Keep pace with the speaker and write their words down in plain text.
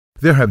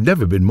There have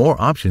never been more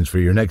options for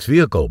your next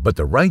vehicle, but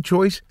the right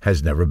choice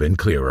has never been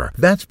clearer.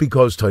 That's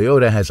because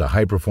Toyota has a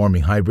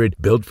high-performing hybrid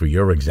built for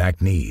your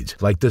exact needs,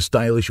 like the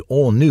stylish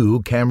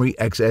all-new Camry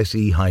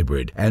XSE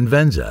Hybrid and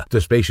Venza, the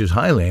spacious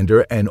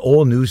Highlander and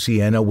all-new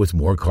Sienna with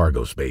more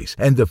cargo space,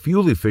 and the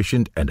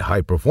fuel-efficient and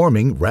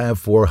high-performing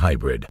RAV4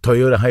 Hybrid.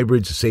 Toyota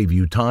hybrids save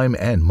you time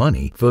and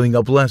money, filling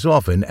up less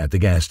often at the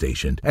gas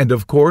station. And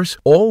of course,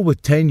 all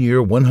with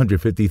 10-year,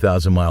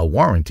 150,000-mile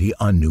warranty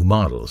on new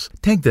models.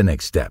 Take the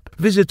next step.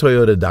 Visit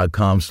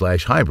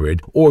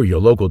Toyota.com/hybrid or your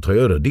local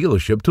Toyota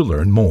dealership to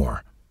learn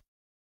more.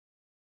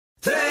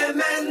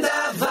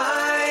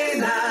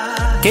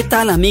 ¿Qué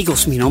tal,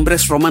 amigos? Mi nombre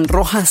es Roman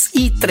Rojas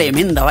y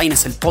Tremenda Vaina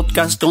es el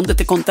podcast donde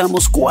te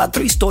contamos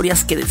 4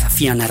 historias que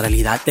desafían la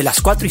realidad. De las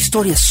 4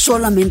 historias,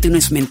 solamente una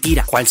es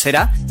mentira. ¿Cuál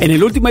será? En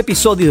el último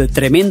episodio de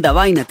Tremenda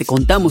Vaina te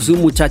contamos de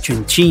un muchacho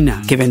en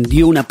China que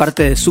vendió una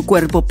parte de su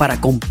cuerpo para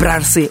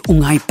comprarse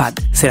un iPad.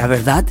 ¿Será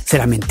verdad?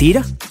 ¿Será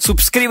mentira?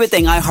 Suscríbete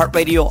en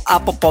iHeartRadio,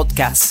 Apple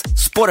Podcasts,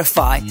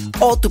 Spotify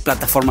o tu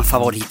plataforma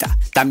favorita.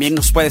 También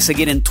nos puedes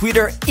seguir en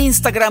Twitter,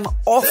 Instagram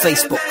o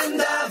Facebook.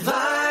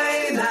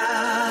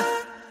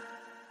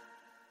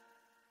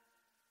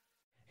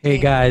 Hey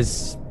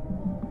guys.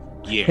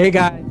 Yeah. Hey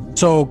guys.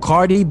 So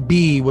Cardi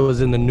B was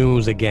in the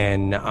news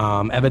again.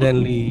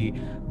 Evidently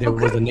there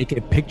was a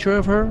naked picture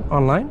of her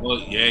online. Well,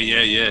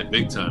 yeah,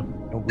 big time.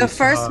 The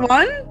first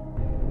one?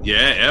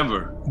 Yeah,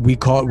 ever. We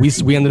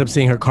ended up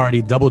seeing her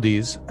Cardi double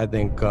D's, I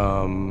think,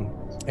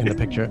 in the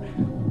picture.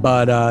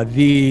 But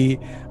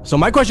so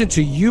my question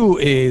to you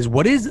is,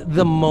 what is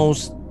the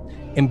most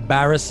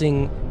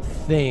embarrassing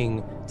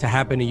thing to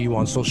happen to you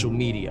on social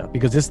media?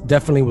 Because this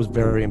definitely was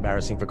very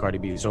embarrassing for Cardi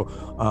B. So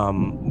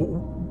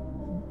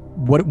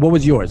what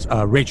was yours,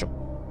 Rachel?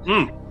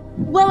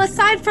 Well,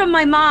 aside from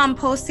my mom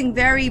posting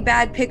very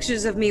bad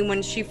pictures of me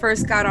when she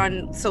first got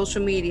on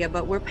social media,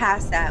 but we're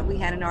past that. We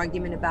had an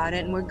argument about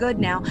it and we're good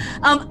now.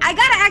 I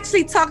gotta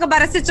actually talk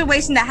about a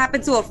situation that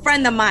happened to a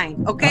friend of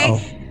mine,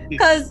 okay?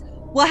 Because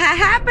what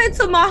happened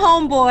to my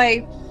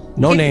homeboy,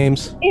 no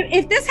names.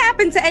 If this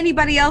happened to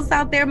anybody else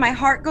out there, my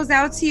heart goes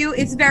out to you.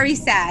 It's very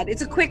sad.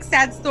 It's a quick,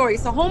 sad story.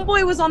 So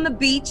homeboy was on the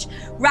beach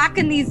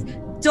rocking these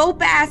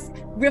dope ass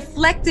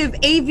reflective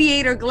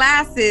aviator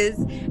glasses,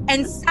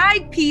 and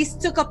Side Piece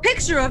took a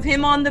picture of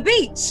him on the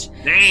beach.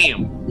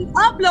 Damn. He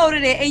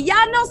uploaded it, and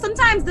y'all know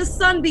sometimes the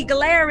sun be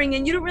glaring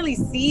and you don't really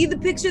see the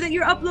picture that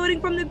you're uploading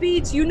from the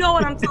beach. You know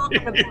what I'm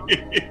talking about.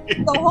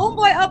 So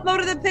homeboy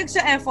uploaded the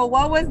picture, and for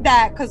what was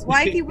that? Because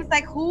wifey was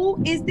like, who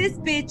is this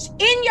bitch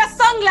in your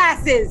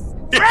sunglasses?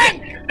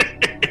 Frank!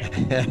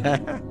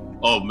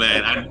 Oh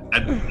man,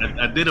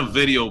 I did a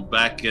video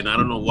back in, I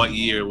don't know what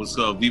year, it was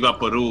Viva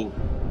Peru.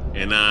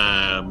 And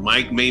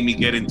Mike made me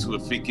get into a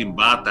freaking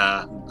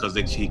bata because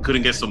he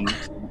couldn't get some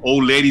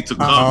old lady to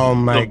come. Oh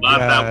my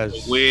gosh.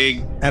 gosh.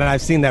 Wig. And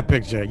I've seen that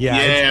picture. Yeah,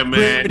 it's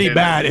man. Pretty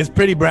bad. It's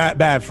pretty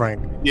bad,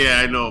 Frank. Yeah,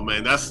 I know,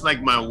 man. That's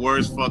like my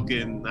worst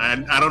fucking...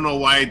 I don't know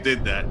why I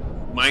did that.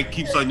 Mike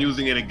keeps on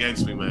using it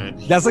against me, man.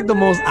 That's like the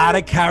most out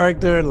of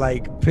character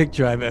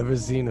picture I've ever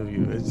seen of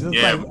you. It's just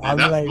that's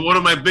one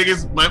of my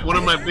biggest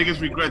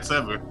regrets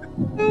ever.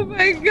 Oh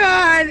my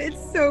God,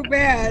 it's so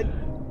bad.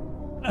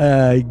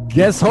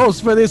 Guest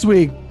host for this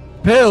week,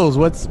 Pills.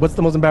 What's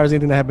the most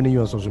embarrassing thing that happened to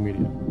you on social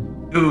media?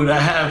 Dude, I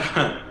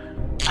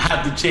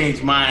have to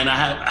change mine. I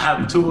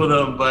have 2 of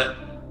them, but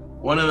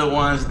one of the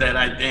ones that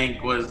I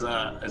think was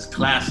as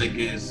classic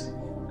is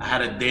I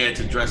had a dare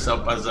to dress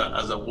up as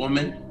a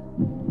woman.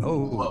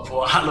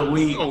 For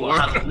Halloween.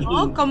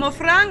 Oh, como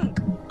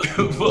Frank.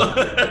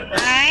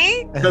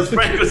 Right? Because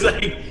Frank was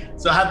like,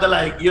 so I had to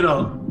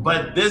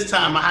but this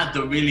time I had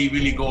to really,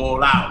 really go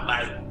all out.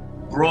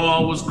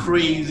 Bra was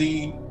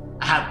crazy.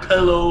 I had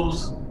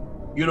pillows,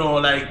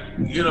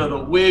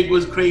 the wig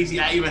was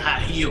crazy. I even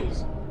had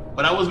heels,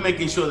 but I was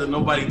making sure that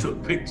nobody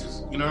took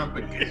pictures,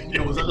 because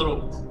it was a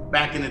little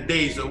back in the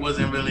day, so it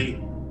wasn't really,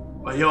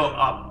 but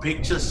a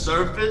picture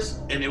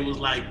surfaced and it was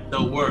like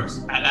the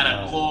worst. I got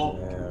a call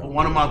from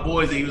one of my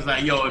boys and he was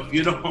like, yo, if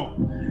you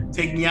don't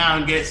take me out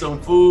and get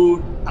some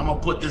food, I'm gonna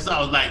put this out.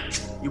 I was like,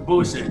 you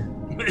bullshit.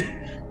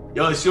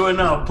 Yo, sure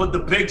enough, put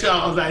the picture.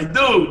 I was like,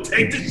 dude,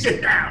 take this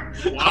shit down.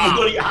 Wow. I'm gonna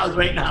go to your house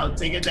right now,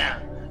 take it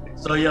down.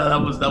 So yeah, that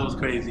was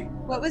crazy.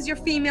 What was your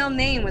female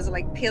name? Was it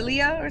like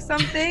Pilia or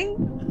something?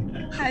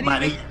 That's what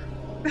funny.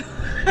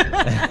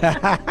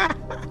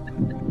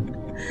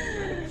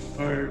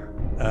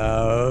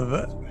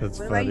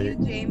 What about you,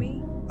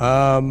 Jamie?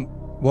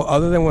 Well,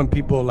 other than when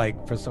people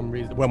for some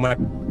reason,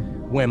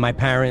 when my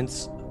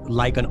parents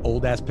like an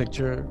old ass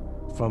picture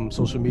from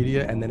social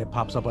media and then it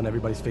pops up on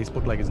everybody's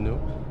Facebook like it's new.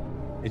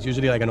 It's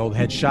usually like an old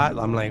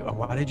headshot. I'm like,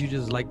 why did you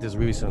just like this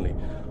recently?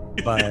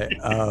 But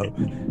other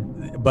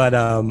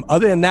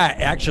than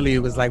that, actually, it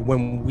was like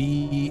when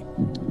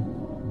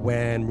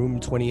Room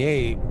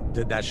 28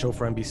 did that show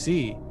for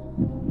NBC,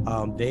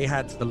 they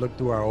had to look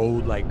through our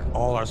old,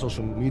 all our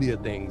social media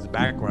things,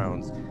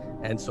 backgrounds.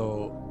 And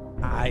so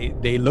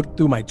they looked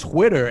through my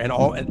Twitter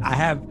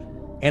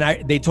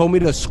they told me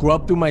to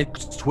scrub through my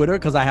Twitter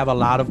because I have a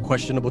lot of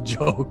questionable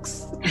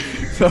jokes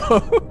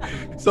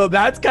So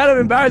that's kind of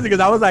embarrassing because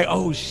I was like,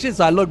 oh shit.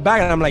 So I look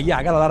back and I'm like, yeah,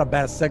 I got a lot of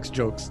bad sex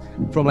jokes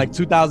from like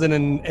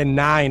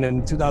 2009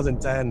 and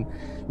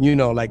 2010, you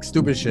know, like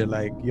stupid shit.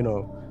 Like, you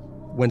know,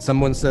 when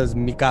someone says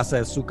mi casa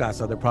es su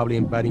casa, they're probably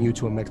inviting you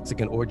to a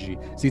Mexican orgy.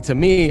 See, to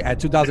me at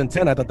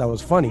 2010, I thought that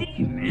was funny,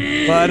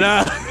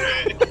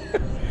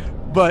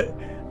 but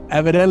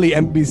evidently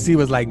NBC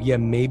was like, yeah,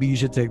 maybe you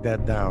should take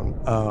that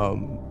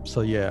down.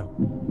 So yeah,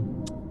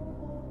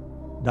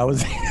 that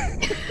was.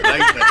 I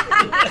like that.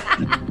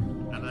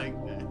 I like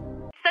that.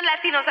 It's the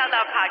Latinos Out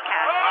Loud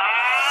podcast.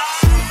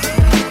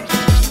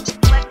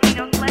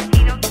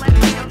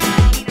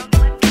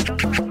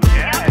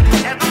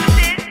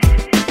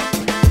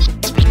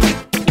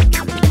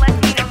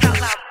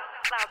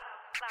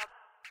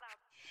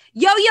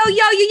 Yo yo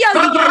yo yo yo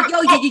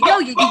yo yo yo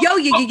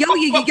yo yo yo yo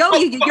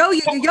yo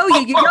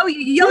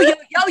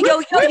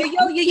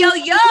yo yo yo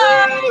yo.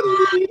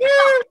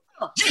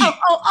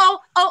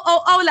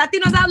 Oh,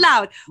 Latinos Out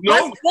Loud.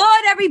 What's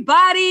good,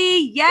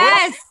 everybody?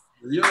 Yes.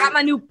 Got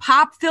my new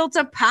pop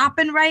filter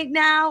popping right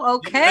now.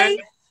 Okay.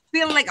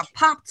 Feeling like a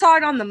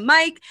Pop-Tart on the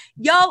mic.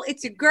 Yo,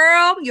 it's your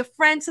girl, your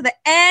friend to the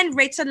end,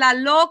 Rachel La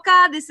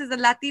Loca. This is the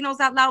Latinos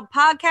Out Loud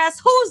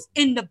podcast. Who's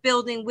in the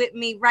building with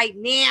me right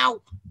now?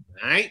 All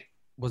right.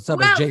 What's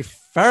up, Jay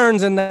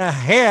Ferns in the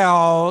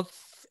house?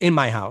 In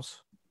my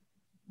house.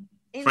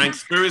 Frank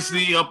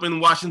Spiracy up in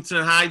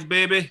Washington Heights,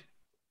 baby.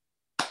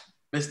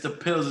 Mr.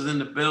 Pills is in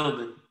the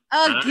building.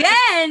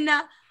 Again.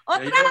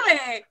 Otra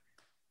vez.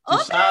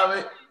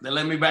 Okay. They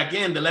let me back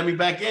in.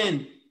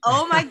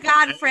 Oh my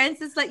God,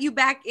 Francis let you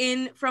back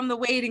in from the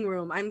waiting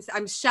room. I'm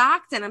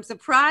shocked and I'm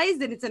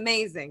surprised and it's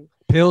amazing.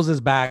 Pills is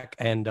back,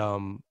 and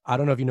I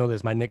don't know if you know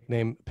this. My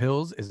nickname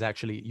Pills is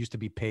actually used to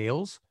be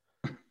Pales.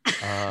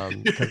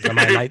 Because of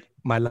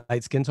my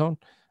light skin tone,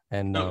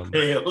 and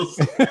Pales.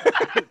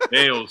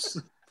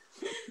 Pales.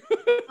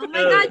 Oh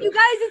my God, you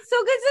guys, it's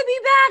so good to be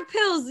back,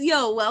 Pills.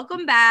 Yo,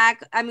 welcome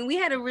back. I mean, we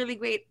had a really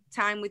great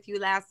time with you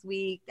last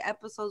week. The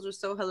episodes were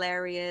so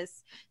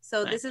hilarious.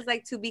 So this is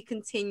like to be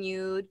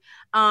continued.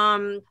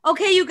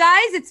 Okay, you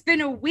guys, it's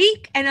been a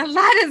week and a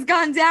lot has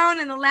gone down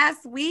in the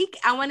last week.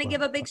 I want to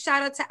give a big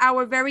shout out to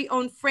our very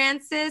own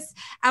Francis,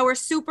 our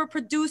super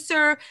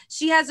producer.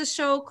 She has a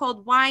show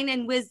called Wine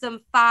and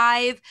Wisdom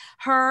 5,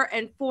 her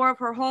and 4 of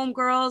her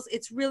homegirls.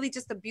 It's really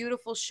just a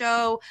beautiful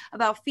show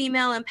about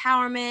female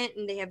empowerment,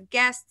 and they have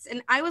guests,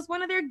 and I was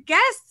one of their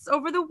guests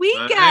over the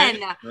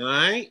weekend. All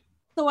right.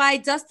 So I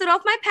dusted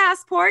off my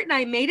passport and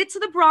I made it to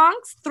the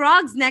Bronx,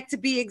 Throgs Neck to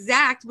be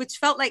exact, which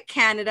felt like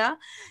Canada.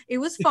 It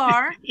was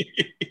far.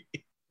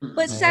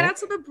 But shout out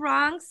to the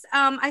Bronx.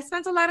 I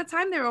spent a lot of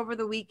time there over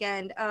the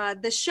weekend.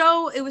 The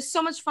show, it was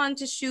so much fun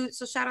to shoot.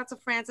 So shout out to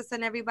Francis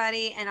and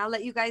everybody. And I'll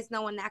let you guys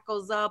know when that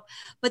goes up.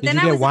 But Did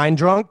you get wine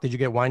drunk? Did you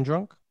get wine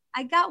drunk?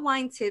 I got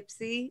wine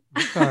tipsy.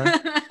 Okay.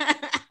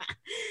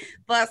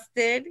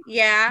 Busted.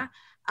 Yeah.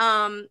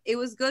 It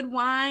was good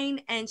wine,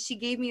 and she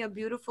gave me a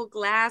beautiful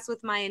glass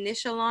with my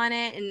initial on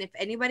it. And if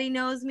anybody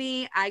knows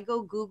me, I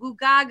go goo goo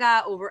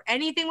gaga over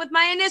anything with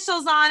my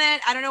initials on it.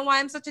 I don't know why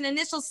I'm such an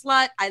initial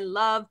slut. I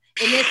love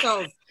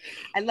initials.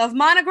 I love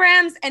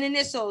monograms and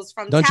initials.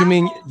 Don't you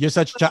mean you're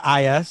such an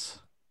IS?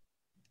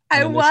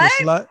 I what?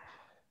 Slut?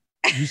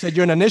 You said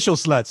you're an initial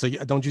slut, so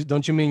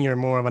don't you mean you're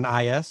more of an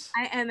IS?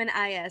 I am an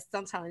IS.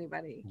 Don't tell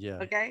anybody. Yeah.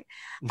 Okay.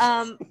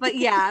 But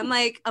yeah, I'm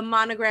like a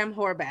monogram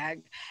whore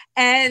bag,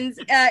 and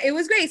it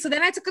was great. So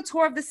then I took a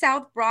tour of the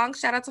South Bronx.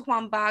 Shout out to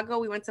Juan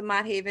Bago. We went to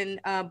Mott Haven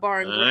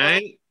Bar and Grill,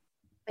 right.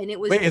 And it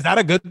was. Wait, is that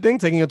a good thing?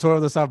 Taking a tour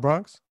of the South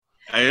Bronx?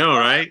 I know,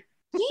 right?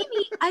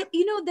 Maybe,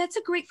 that's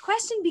a great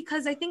question,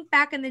 because I think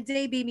back in the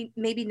day,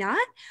 maybe not,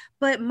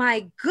 but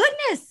my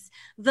goodness,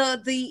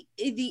 the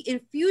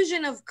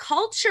infusion of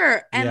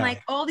culture and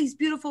like all these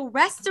beautiful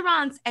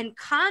restaurants and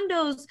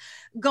condos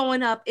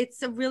going up.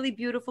 It's a really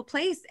beautiful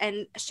place.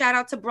 And shout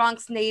out to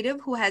Bronx Native,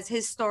 who has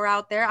his store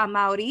out there,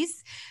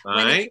 Amaury's.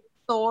 Went to the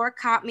store,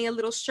 caught me a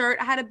little shirt.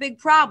 I had a big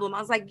problem. I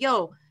was like,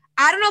 yo,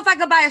 I don't know if I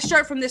could buy a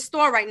shirt from this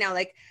store right now.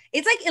 Like,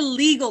 it's like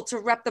illegal to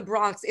rep the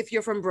Bronx if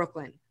you're from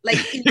Brooklyn.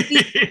 Like, you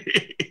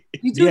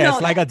do know it's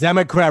that. Like a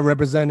Democrat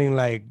representing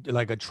like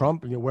a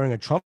Trump. You're wearing a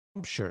Trump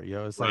shirt,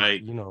 yo. It's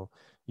like,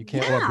 you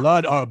can't wear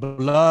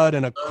blood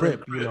and a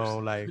Crip,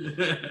 like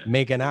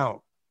making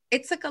out.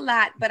 It took a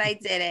lot, but I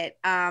did it.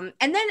 And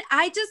then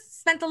I just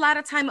spent a lot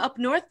of time up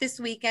north this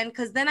weekend,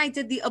 because then I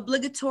did the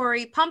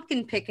obligatory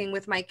pumpkin picking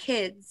with my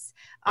kids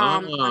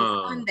on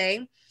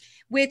Sunday,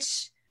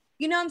 which,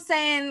 you know what I'm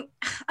saying?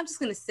 I'm just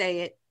going to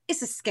say it.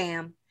 It's a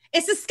scam.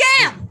 It's a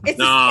scam. It's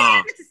a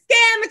scam. It's a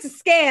scam. It's a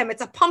scam.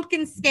 It's a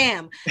pumpkin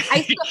scam.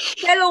 Te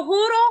lo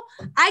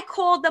juro, I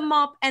called them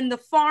up and the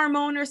farm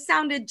owner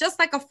sounded just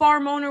like a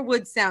farm owner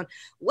would sound.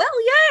 Well,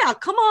 yeah,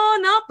 come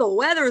on up. The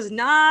weather's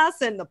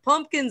nice and the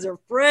pumpkins are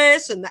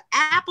fresh and the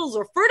apples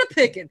are for the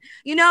picking,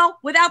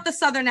 without the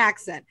Southern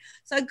accent.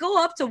 So I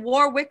go up to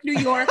Warwick, New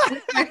York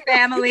with my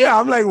family. Yeah,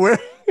 I'm like, where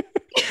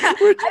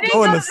you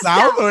going, the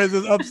South or is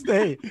it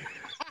upstate?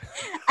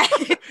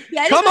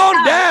 Yeah, come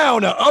on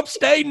down to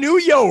upstate New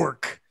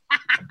York.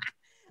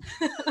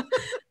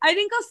 I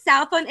didn't go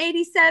south on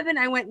 87.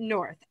 I went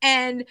north.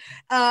 And,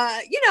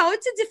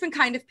 it's a different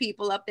kind of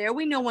people up there.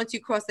 We know once you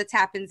cross the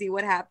Tappan Zee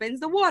what happens.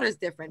 The water's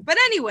different. But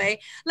anyway,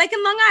 like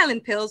in Long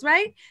Island Pills,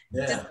 right?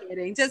 Yeah.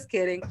 Just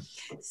kidding.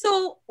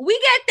 So we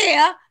get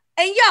there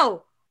and,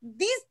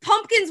 these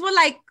pumpkins were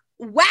like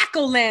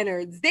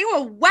whack-o'-lanterns. They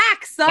were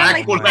whack, son.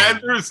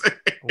 Whack-o'-lanterns?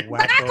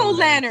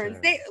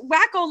 Whack-o'-lanterns.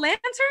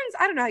 Whack-o'-lanterns?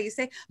 I don't know how you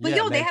say. But,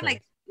 they had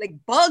like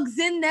bugs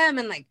in them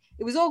and like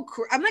it was all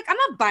I'm like, I'm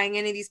not buying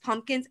any of these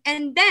pumpkins.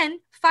 And then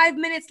 5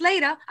 minutes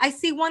later, I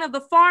see one of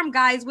the farm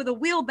guys with a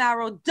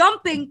wheelbarrow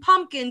dumping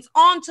pumpkins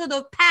onto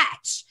the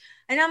patch.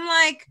 And I'm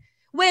like,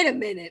 wait a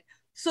minute.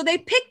 So they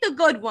pick the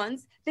good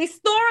ones. They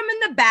store them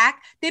in the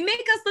back. They make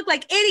us look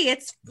like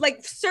idiots,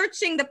 like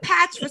searching the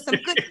patch for some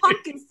good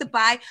pumpkins to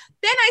buy.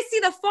 Then I see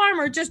the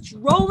farmer just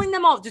rolling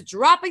them off, just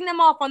dropping them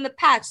off on the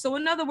patch. So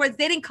in other words,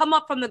 they didn't come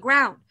up from the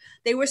ground.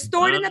 They were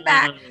stored in the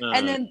back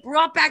and then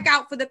brought back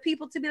out for the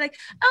people to be like,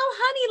 oh,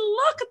 honey,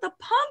 look at the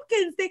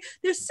pumpkins.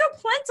 They're so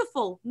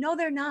plentiful. No,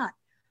 they're not.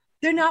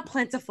 They're not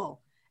plentiful.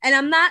 And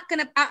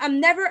I'm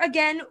never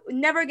again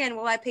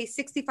will I pay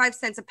 65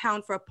 cents a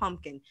pound for a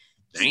pumpkin.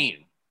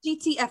 Damn.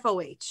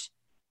 GTFOH.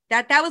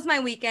 That was my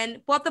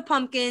weekend. Bought the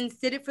pumpkins,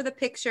 did it for the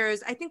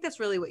pictures. I think that's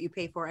really what you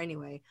pay for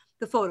anyway.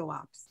 The photo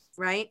ops,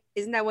 right?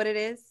 Isn't that what it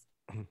is?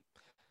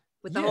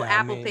 With the whole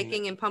apple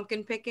picking and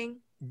pumpkin picking?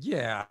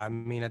 Yeah, I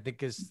mean, I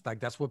think it's like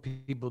that's what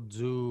people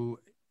do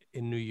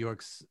in New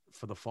York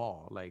for the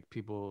fall. Like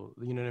people,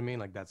 you know what I mean?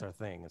 Like that's our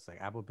thing. It's like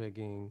apple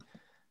picking.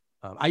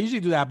 I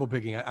usually do the apple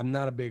picking. I'm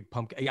not a big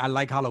pumpkin. I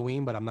like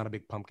Halloween, but I'm not a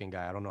big pumpkin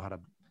guy. I don't know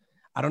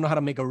how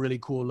to make a really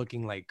cool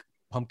looking like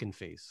pumpkin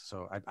face.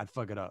 So I'd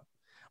fuck it up.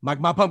 My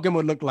pumpkin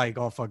would look like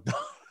all fucked up.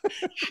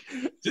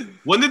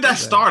 When did that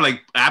start?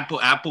 Like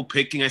apple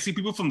picking? I see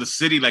people from the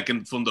city, like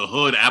from the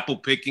hood, apple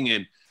picking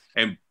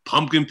and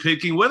pumpkin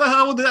picking. Where the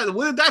hell did that?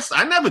 Where did that?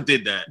 I never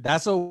did that.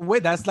 That's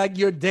like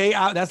your day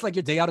out. That's like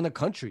your day out in the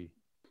country.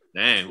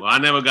 Dang. Well, I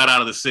never got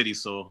out of the city,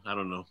 so I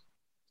don't know.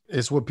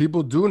 It's what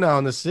people do now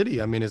in the city.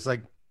 I mean, it's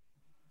like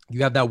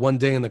you have that one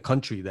day in the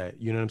country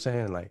that, you know what I'm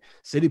saying? Like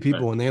city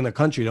people, when they're in the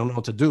country, don't know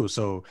what to do.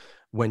 So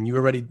when you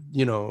already,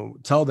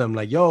 tell them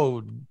like,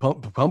 yo,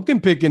 pumpkin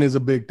picking is a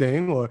big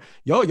thing, or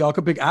yo, y'all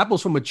can pick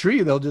apples from a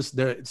tree.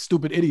 They're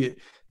stupid idiot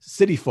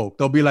city folk.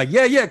 They'll be like,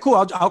 yeah, cool.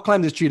 I'll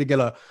climb this tree to get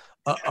a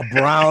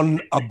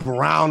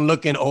brown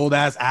looking old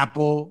ass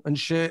apple and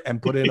shit and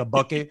put it in a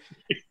bucket.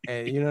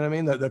 And you know what I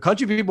mean? The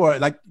country people are,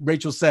 like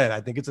Rachel said, I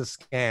think it's a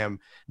scam.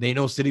 They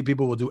know city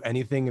people will do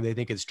anything and they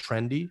think it's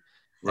trendy.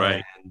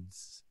 Right. And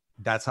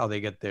that's how they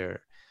get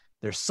their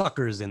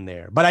suckers in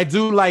there. But I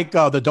do like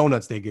the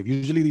donuts they give.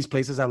 Usually these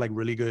places have like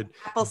really good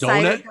apple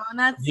cider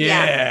donuts.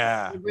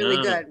 Yeah.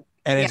 Really good.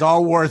 And it's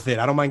all worth it.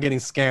 I don't mind getting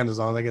scammed as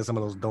long as I get some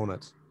of those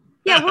donuts.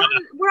 Yeah,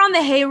 we're on the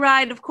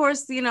hayride. Of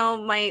course,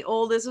 my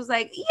oldest was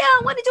like, yeah,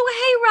 I want to do a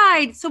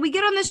hayride. So we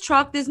get on this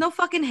truck. There's no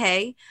fucking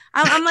hay.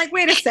 I'm like,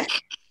 wait a sec.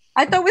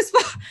 I thought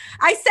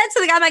I said to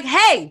the guy, I'm like,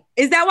 hey,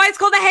 is that why it's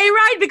called a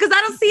hayride? Because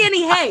I don't see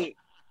any hay.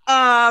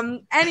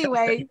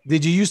 Anyway.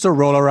 Did you used to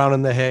roll around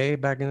in the hay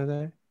back in the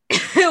day?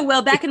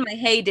 Well, back in my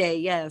heyday,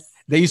 yes.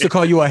 They used to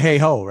call you a hey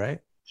ho, right?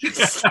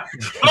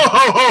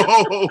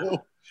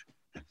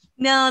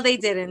 No, they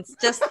didn't.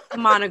 Just a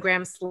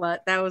monogram slut.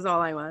 That was all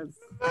I was.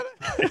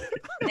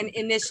 An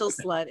initial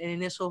slut, an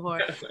initial whore.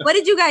 What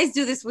did you guys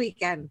do this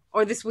weekend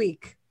or this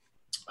week?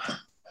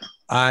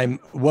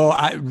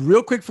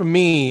 Real quick for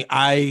me,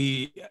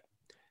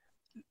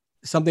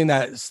 something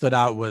that stood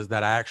out was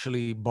that I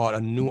actually bought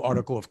a new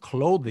article of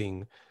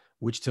clothing,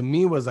 which to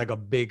me was like a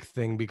big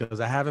thing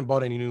because I haven't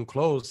bought any new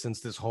clothes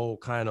since this whole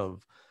kind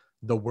of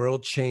the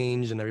world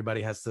changed and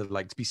everybody has to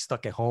like be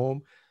stuck at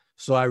home.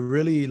 So I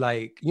really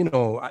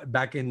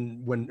back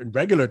in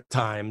regular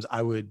times,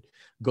 I would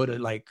go to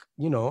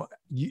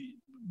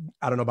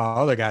I don't know about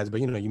other guys, but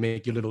you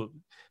make your little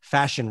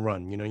fashion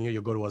run,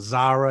 you'll go to a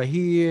Zara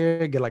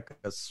here, get like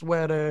a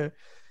sweater.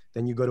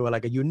 Then you go to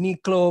like a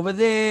Uniqlo over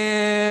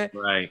there.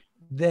 Right.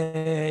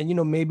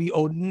 Then, maybe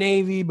Old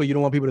Navy, but you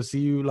don't want people to see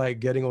you like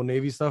getting Old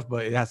Navy stuff,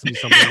 but it has to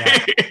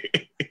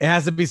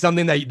be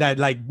something that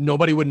like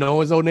nobody would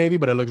know is Old Navy,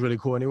 but it looks really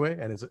cool anyway.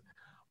 And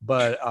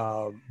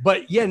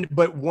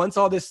but once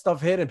all this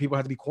stuff hit and people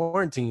had to be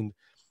quarantined,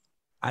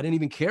 I didn't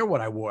even care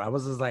what I wore. I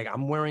was just like,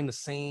 I'm wearing the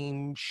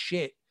same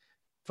shit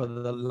for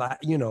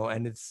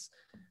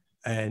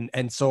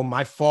and so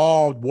my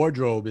fall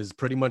wardrobe is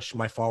pretty much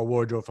my fall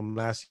wardrobe from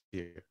last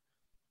year.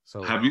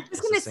 So I was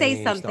going to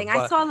say something.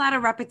 I saw a lot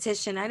of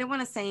repetition. I didn't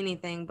want to say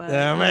anything, but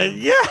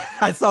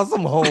I saw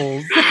some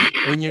holes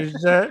in your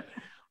shirt.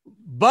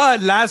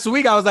 But last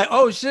week I was like,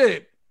 oh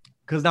shit.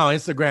 Because now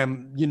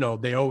Instagram,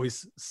 they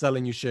always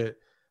selling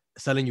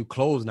you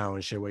clothes now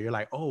and shit where you're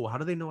like, oh, how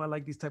do they know I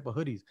like these type of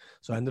hoodies?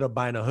 So I ended up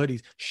buying a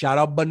hoodies. Shout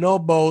out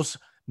Bonobos.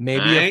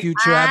 Maybe a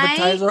future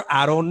advertiser.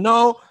 I don't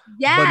know.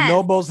 Yes.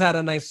 Bonobos had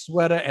a nice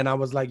sweater. And I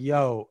was like,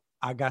 yo,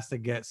 I got to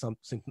get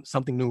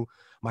something new.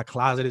 My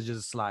closet is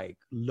just like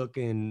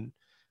looking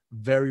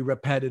very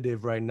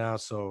repetitive right now.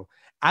 So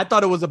I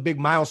thought it was a big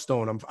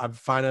milestone. I'm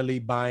finally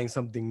buying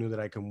something new that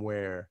I can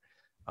wear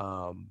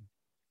And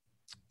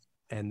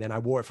then I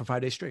wore it for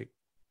 5 days straight.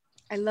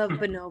 I love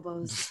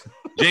bonobos.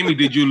 Jamie,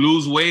 did you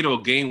lose weight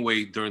or gain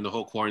weight during the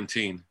whole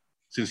quarantine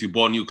since you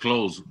bought new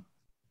clothes?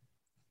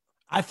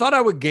 I thought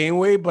I would gain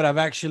weight, but I've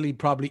actually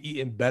probably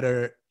eaten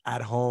better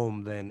at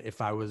home than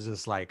if I was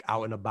just like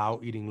out and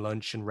about eating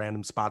lunch in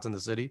random spots in the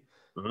city.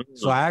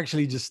 So I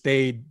actually just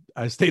stayed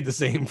the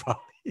same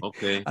probably.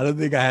 Okay. I don't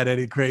think I had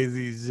any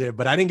crazy shit,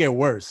 but I didn't get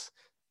worse.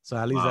 So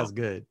at least that's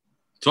good.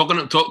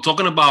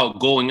 Talking about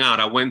going out,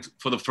 I went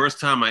for the first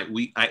time.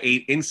 I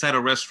ate inside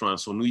a restaurant.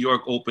 So New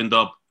York opened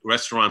up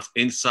restaurants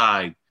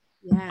inside.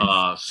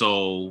 Yes.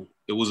 So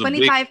it was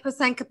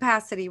 25%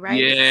 capacity, right?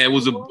 Yeah, it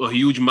was a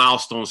huge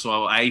milestone.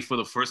 So I ate for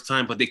the first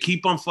time, but they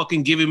keep on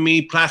fucking giving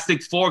me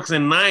plastic forks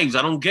and knives.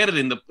 I don't get it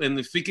in the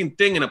freaking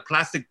thing, in a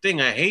plastic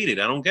thing. I hate it.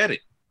 I don't get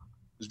it.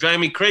 It's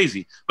driving me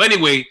crazy. But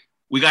anyway,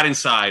 we got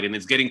inside and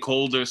it's getting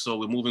colder, so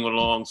we're moving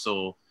along.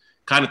 So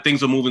kind of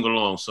things are moving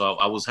along. So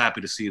I was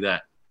happy to see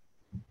that.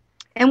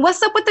 And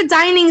what's up with the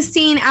dining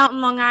scene out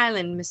in Long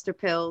Island, Mr.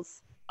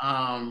 Pills?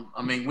 I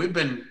mean, we've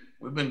been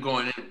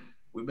going in.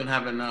 We've been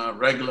having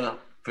regular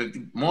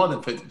more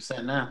than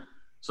 50% now.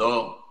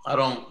 So I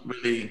don't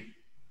really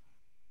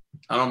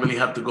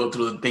have to go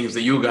through the things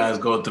that you guys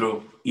go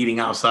through eating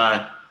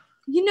outside.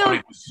 You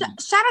know,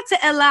 shout out to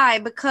LI,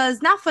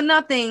 because not for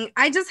nothing,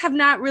 I just have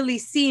not really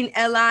seen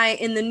LI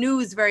in the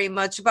news very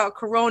much about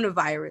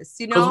coronavirus,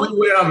 you know? Because we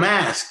wear a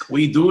mask.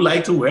 We do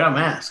like to wear a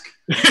mask.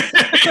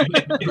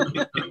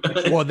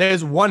 Well,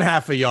 there's one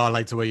half of y'all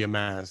like to wear your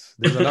mask.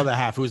 There's another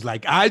half who's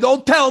like, I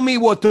don't tell me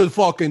what to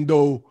fucking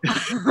do.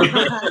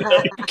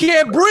 You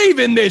can't breathe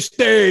in this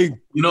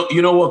thing.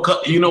 You know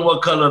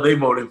what color they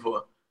voted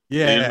for.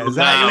 Yeah,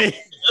 exactly.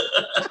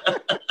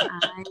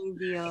 Ay,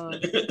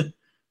 Dios.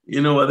 You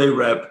know what they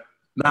rep.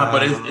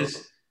 But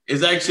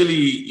it's actually,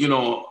 you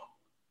know,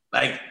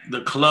 like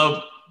the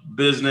club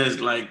business,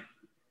 like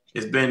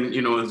it's been,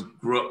 you know, it's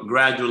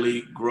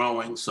gradually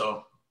growing.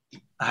 So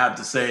I have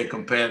to say,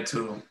 compared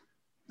to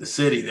the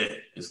city, that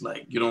it's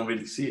like you don't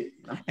really see it.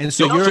 You know? And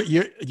so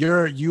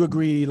you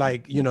agree,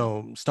 like, you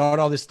know, start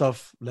all this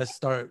stuff. Let's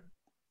start,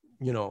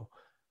 you know,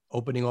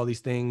 opening all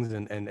these things,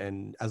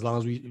 and as long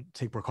as we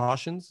take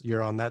precautions,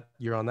 you're on that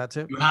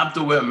tip. You have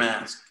to wear a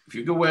mask. If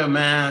you can wear a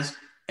mask.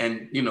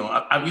 And, you know,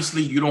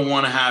 obviously you don't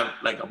want to have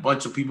like a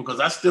bunch of people, because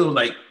I still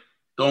like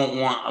don't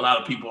want a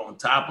lot of people on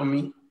top of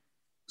me.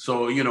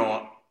 So, you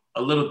know,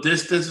 a little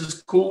distance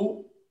is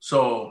cool.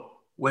 So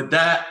with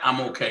that, I'm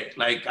okay.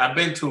 Like I've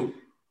been to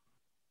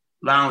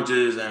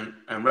lounges and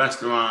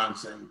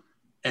restaurants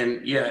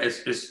and yeah,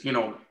 it's, you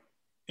know,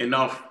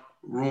 enough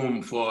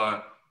room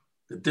for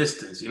the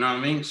distance, you know what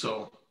I mean?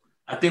 So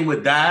I think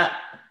with that,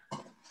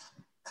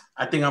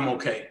 I think I'm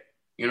okay.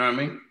 You know what I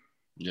mean?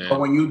 Yeah. But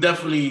when you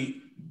definitely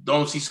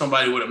don't see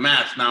somebody with a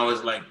mask, now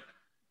it's like,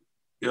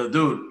 yo,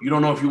 dude, you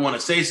don't know if you want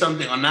to say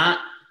something or not.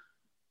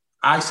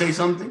 I say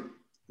something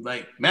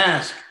like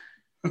mask.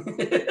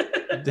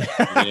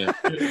 Yeah.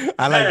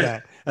 I like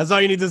that. That's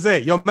all you need to say.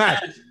 Yo,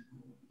 mask.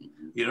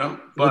 You know,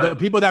 but the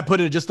people that put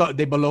it just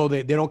they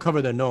don't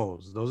cover their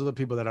nose. Those are the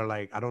people that are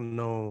like, I don't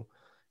know.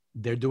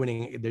 They're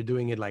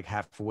doing it like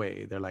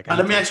halfway. They're like,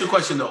 let me ask you a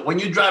question though. When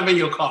you drive in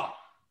your car,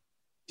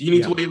 do you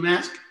need to wear your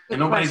mask? And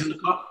nobody's in the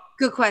car?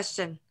 Good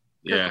question.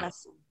 Yeah. Good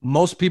question.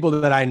 Most people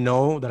that I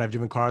know that I've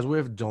driven cars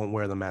with don't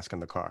wear the mask in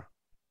the car.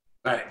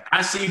 Right.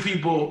 I see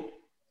people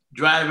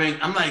driving.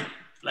 I'm like,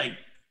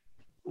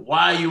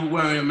 why are you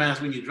wearing a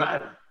mask when you're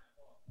driving?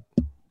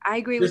 I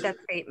agree with that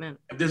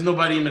statement. If there's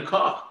nobody in the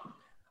car.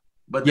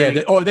 But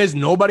there's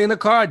nobody in the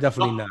car?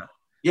 Definitely not.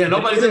 Yeah,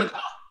 nobody's in the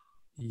car.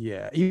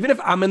 Yeah. Even if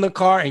I'm in the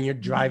car and you're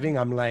driving,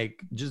 I'm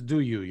like, just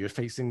do you. You're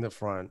facing the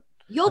front.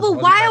 Yo, but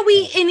why are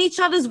we in each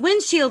other's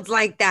windshields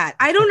like that?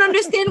 I don't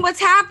understand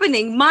what's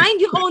happening. Mind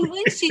your own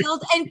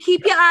windshield and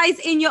keep your eyes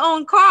in your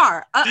own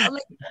car.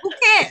 Like, who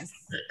cares?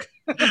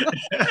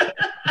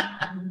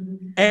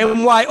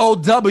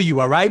 MYOW,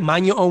 all right?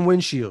 Mind your own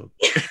windshield.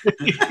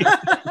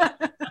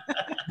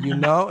 You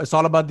know, it's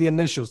all about the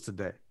initials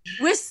today.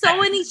 We're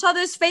so in each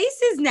other's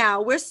faces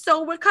now. We're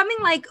coming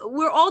like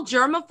we're all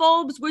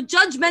germaphobes. We're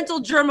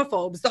judgmental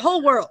germaphobes, the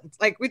whole world.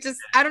 Like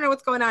I don't know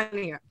what's going on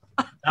here.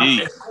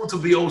 It's cool to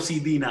be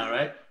OCD now,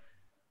 right?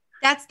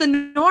 That's the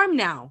norm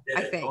now, yeah,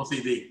 I think.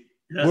 OCD.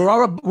 Yeah.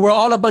 We're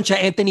all a bunch of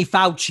Anthony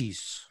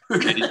Fauci's.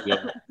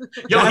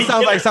 That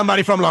sounds like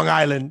somebody from Long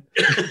Island.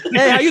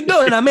 Hey, how you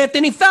doing? I'm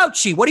Anthony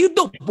Fauci. What do you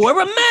do? Wear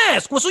a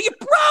mask. What's your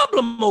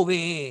problem over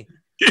here?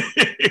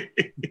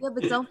 Yeah,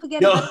 but don't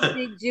forget about the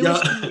big Jewish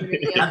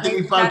community.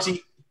 Anthony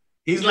Fauci,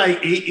 he's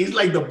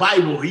like the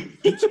Bible.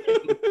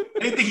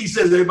 Anything he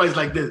says, everybody's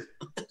like this.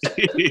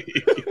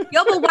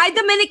 Yo, but why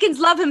Dominicans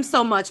love him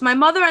so much? My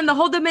mother and the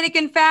whole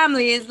Dominican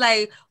family is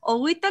like,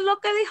 oíste lo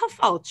que dijo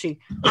Fauci.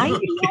 Ay, Dios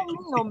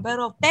mío,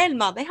 pero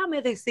Telma,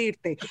 déjame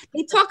decirte.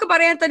 They talk about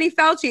Anthony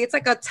Fauci. It's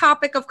like a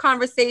topic of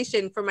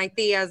conversation for my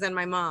tias and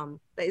my mom.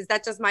 Is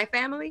that just my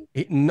family?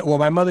 Well,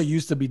 my mother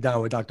used to be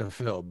down with Dr.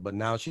 Phil, but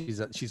now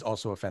she's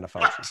also a fan of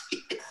Fauci.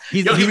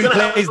 He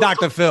replays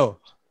Dr. Phil.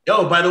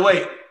 Yo, by the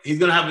way, he's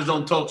going to have his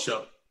own talk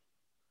show.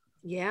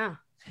 Yeah.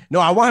 No,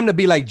 I want him to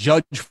be like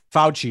Judge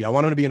Fauci. I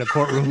want him to be in a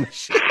courtroom.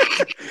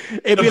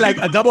 It'd be like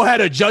a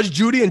doubleheader, Judge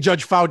Judy and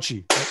Judge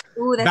Fauci.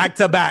 Ooh, back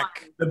to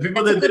back. The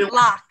people that's that didn't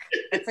block.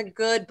 That's a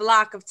good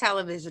block of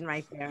television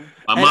right there.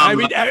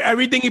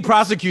 Everything he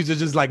prosecutes is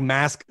just like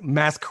mask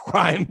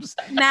crimes.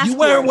 Mask you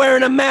weren't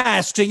wearing a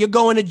mask, so you're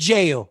going to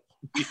jail.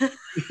 You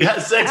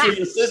had sex with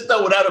your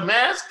sister without a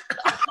mask?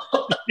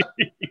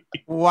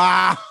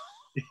 Wow.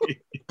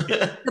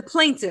 The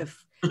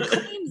plaintiff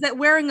claims that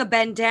wearing a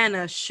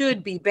bandana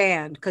should be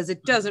banned because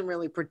it doesn't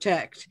really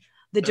protect.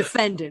 The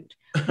defendant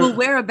will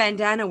wear a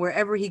bandana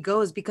wherever he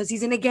goes because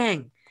he's in a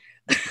gang.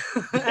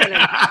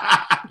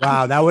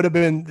 Wow,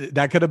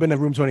 that could have been a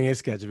Room 28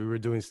 sketch if we were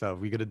doing stuff.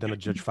 We could have done a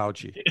Judge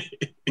Fauci.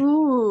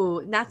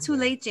 Ooh, not too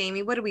late,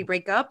 Jamie. What do we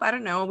break up? I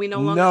don't know. We no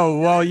longer. No,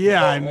 well,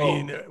 yeah. I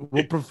mean,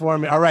 we'll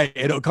perform it. All right,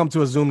 it'll come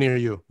to a Zoom near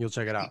you. You'll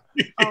check it out.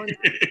 Oh, no.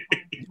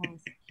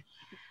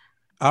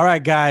 All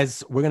right,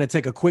 guys, we're gonna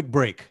take a quick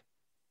break.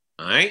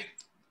 All right.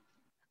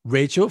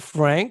 Rachel,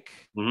 Frank,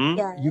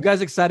 Yeah. you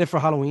guys excited for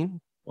Halloween?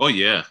 Oh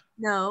yeah.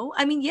 No,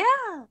 I mean, yeah.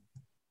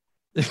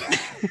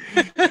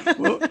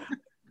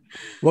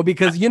 Well,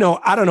 because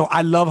I don't know.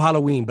 I love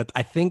Halloween, but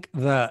I think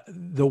the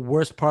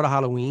worst part of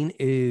Halloween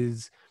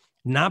is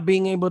not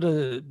being able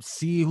to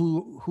see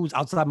who's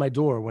outside my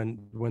door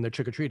when they're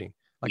trick or treating.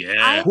 Like,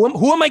 yeah.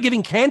 Who am I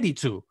giving candy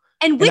to?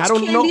 And which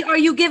candy are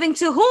you giving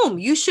to whom?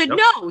 You should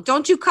know.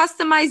 Don't you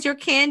customize your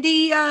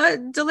candy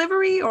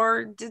delivery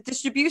or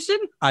distribution?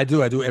 I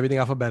do everything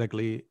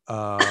alphabetically.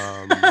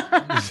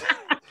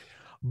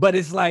 But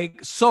it's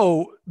like,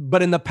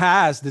 but in the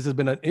past, this has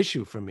been an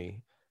issue for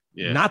me.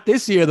 Yeah. Not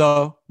this year,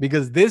 though,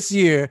 because this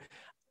year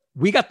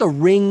we got the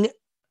Ring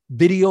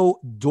video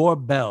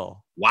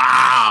doorbell.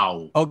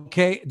 Wow.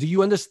 Okay. Do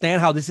you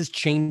understand how this is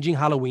changing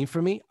Halloween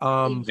for me?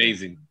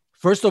 Amazing.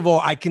 First of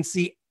all, I can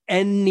see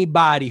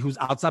anybody who's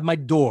outside my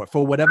door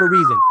for whatever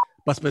reason,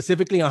 but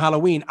specifically on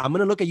Halloween, I'm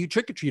going to look at you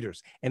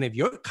trick-or-treaters. And if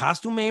your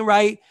costume ain't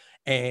right,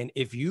 and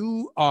if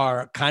you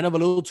are kind of a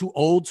little too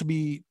old to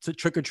be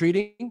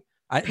trick-or-treating,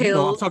 I'm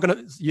talking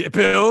to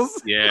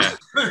pills. Yeah.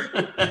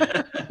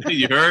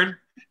 You heard?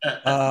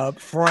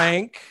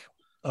 Frank.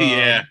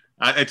 Yeah.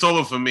 It's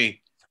over for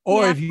me.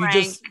 Or if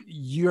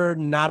you're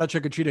not a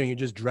trick-or-treater and you're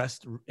just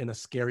dressed in a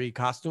scary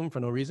costume for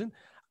no reason,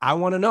 I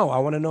want to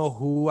know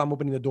who I'm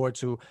opening the door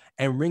to.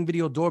 And Ring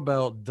Video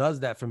Doorbell does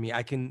that for me.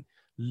 I can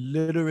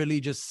literally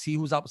just see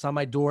who's outside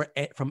my door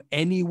from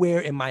anywhere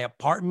in my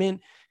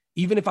apartment,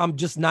 even if I'm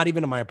just not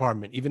even in my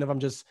apartment, even if I'm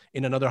just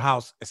in another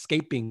house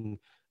escaping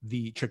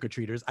the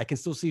trick-or-treaters, I can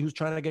still see who's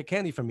trying to get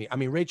candy from me. I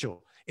mean,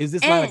 Rachel, is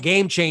this not a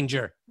game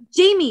changer?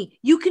 Jamie,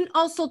 you can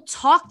also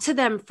talk to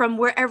them from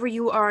wherever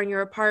you are in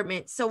your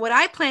apartment. So what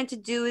I plan to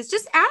do is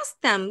just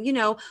ask them,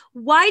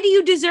 why do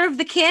you deserve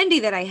the candy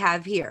that I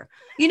have here?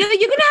 You're going to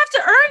have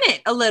to earn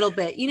it a little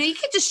bit. You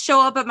can't just show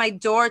up at my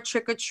door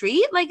trick or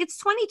treat. Like, it's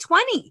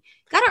 2020.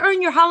 Got to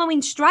earn your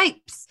Halloween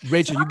stripes.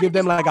 Rachel, you give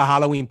them like a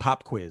Halloween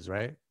pop quiz,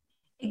 right?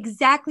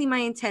 Exactly my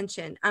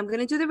intention. I'm going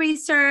to do the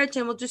research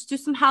and we'll just do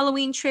some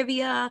Halloween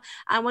trivia.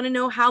 I want to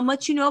know how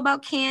much you know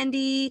about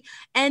candy.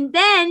 And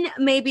then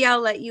maybe I'll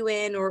let you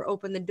in or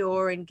open the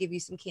door and give you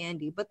some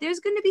candy. But there's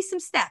going to be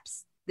some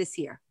steps this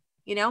year,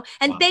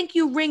 And Thank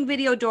you, Ring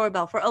Video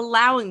Doorbell, for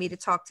allowing me to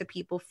talk to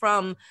people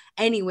from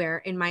anywhere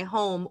in my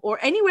home or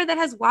anywhere that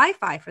has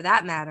Wi-Fi for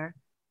that matter.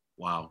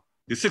 Wow.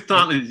 This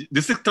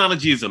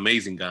technology is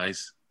amazing,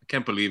 guys. I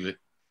can't believe it.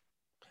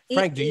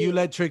 Frank, are you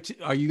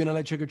going to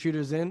let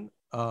trick-or-treaters in?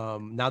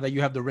 Now that you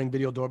have the Ring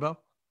Video Doorbell?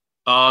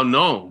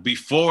 No.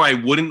 Before I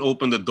wouldn't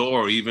open the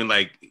door or even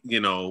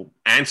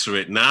answer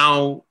it.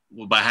 Now,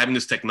 by having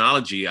this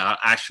technology, I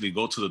actually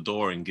go to the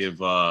door and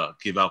give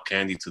out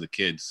candy to the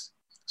kids.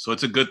 So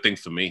it's a good thing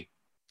for me.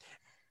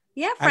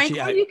 Yeah, Frank,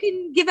 you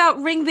can give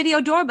out Ring Video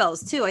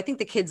Doorbells too. I think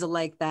the kids will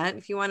like that.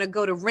 If you want to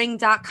go to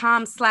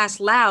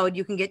ring.com/loud,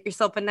 you can get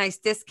yourself a nice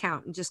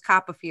discount and just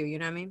cop a few. You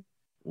know what I mean?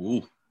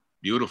 Ooh,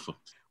 beautiful.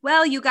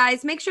 Well, you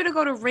guys, make sure to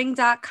go to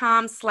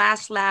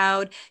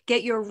ring.com/loud.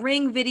 Get your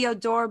Ring Video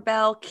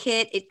Doorbell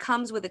kit. It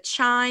comes with a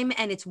chime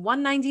and it's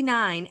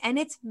 $199 and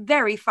it's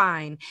very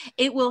fine.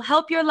 It will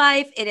help your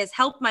life. It has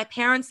helped my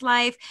parents'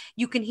 life.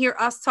 You can hear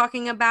us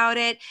talking about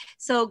it.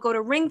 So go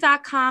to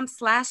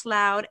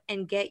ring.com/loud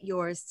and get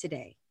yours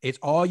today. It's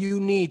all you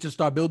need to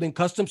start building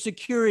custom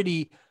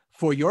security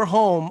for your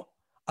home,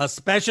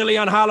 especially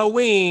on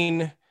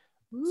Halloween.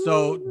 Ooh.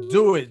 So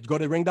do it. Go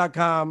to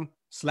ring.com/loud.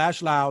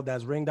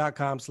 That's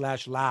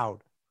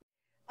ring.com/loud.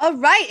 All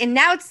right, and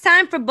now it's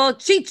time for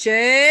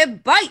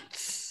Bochinche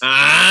Bites.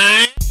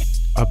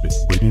 I've been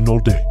waiting all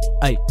day.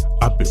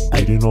 I've been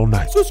waiting all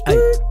night.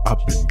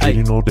 I've been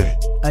waiting all day.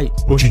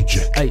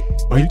 Bochinche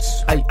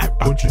Bites. I've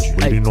been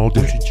waiting all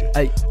day.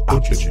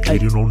 I've been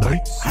waiting all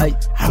night.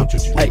 I've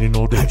been waiting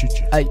all day.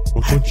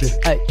 Bochinche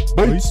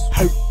Bites.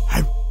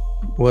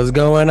 What's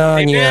going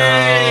on, y'all?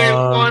 Hey,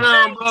 what's going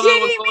on, brother?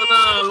 What's going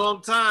on?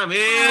 Long time.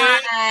 Hey.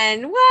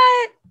 And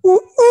what?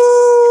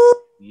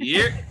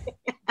 Yeah.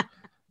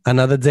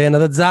 Another day,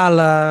 another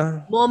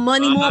dollar. More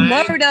money, more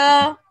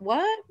murder.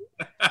 What?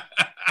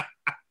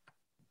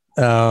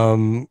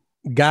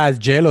 Guys,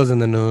 J-Lo's in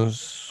the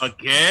news.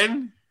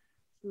 Again?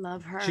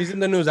 Love her. She's in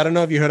the news. I don't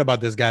know if you heard about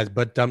this, guys,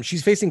 but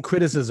she's facing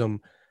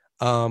criticism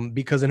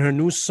because in her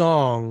new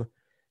song,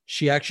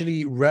 she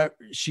actually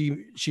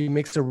she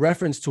makes a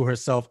reference to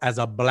herself as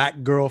a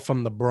black girl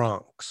from the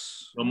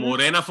Bronx. The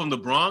Morena from the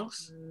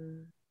Bronx?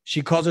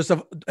 She calls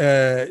herself,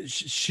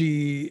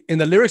 she in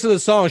the lyrics of the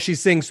song, she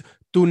sings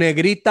Tu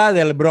Negrita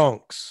del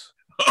Bronx,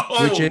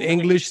 which in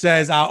English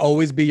says, I'll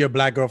always be your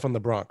black girl from the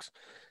Bronx.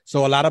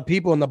 So a lot of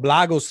people in the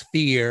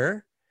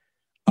blogosphere,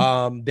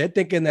 they're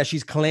thinking that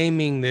she's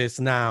claiming this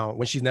now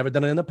when she's never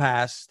done it in the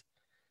past.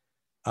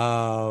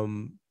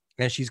 And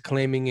she's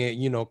claiming it,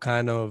 you know,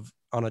 kind of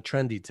on a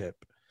trendy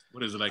tip.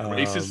 What is it, like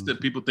racist that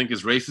people think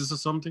is racist or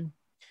something?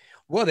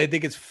 Well, they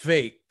think it's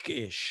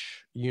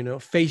fake-ish, you know,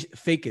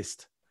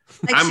 fakest.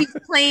 Like she's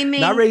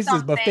claiming not racist,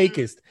 something. but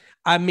fakest.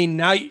 I mean,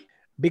 now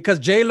because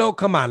J-Lo,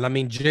 come on. I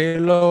mean,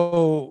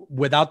 J-Lo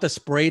without the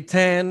spray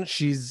tan,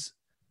 she's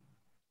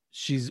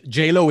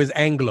J-Lo is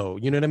Anglo.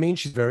 You know what I mean?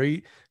 She's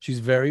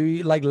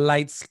very like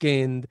light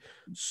skinned.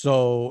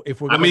 So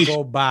if we're gonna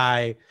go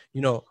by,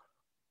 you know,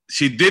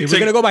 we're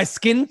gonna go by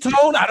skin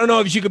tone, I don't know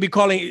if she could be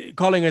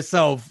calling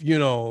herself, you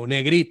know,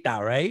 negrita,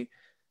 right?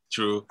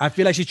 True. I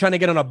feel like she's trying to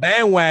get on a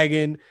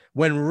bandwagon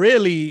when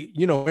really,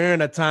 you know, we're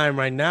in a time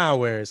right now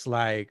where it's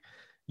like,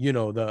 you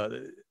know,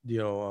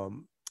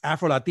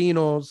 Afro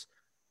Latinos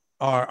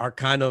are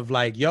kind of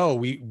like, yo,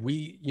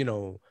 we you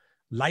know,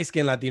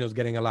 light-skinned Latinos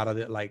getting a lot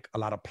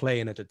of play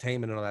and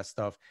entertainment and all that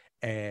stuff.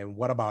 And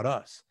what about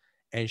us?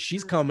 And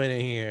she's coming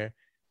in here,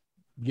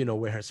 you know,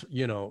 with her,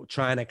 you know,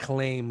 trying to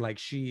claim like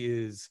she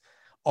is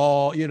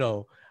all, you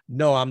know,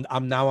 no, I'm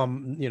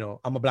you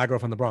know, I'm a black girl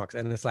from the Bronx.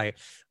 And it's like,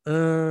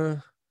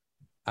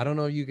 I don't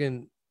know. You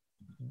can,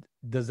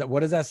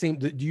 what does that seem?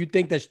 Do you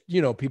think that,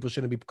 you know, people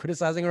shouldn't be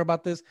criticizing her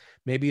about this?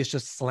 Maybe it's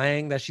just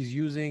slang that she's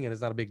using and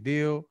it's not a big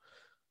deal.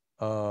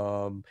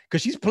 Cause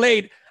she's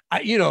played,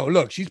 you know,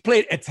 look, she's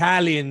played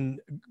Italian,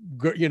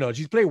 you know,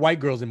 she's played white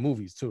girls in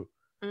movies too.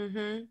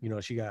 Mm-hmm. You know,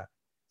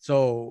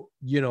 so,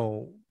 you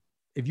know,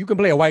 if you can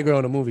play a white girl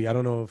in a movie, I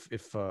don't know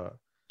if I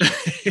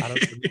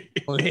don't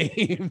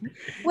claim.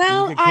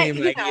 Well,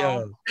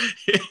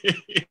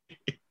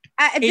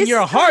 in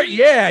your heart,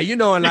 yeah, you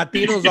know, and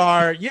Latinos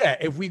are, yeah,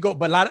 if we go,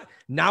 but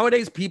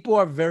nowadays people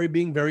are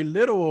being very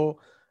literal,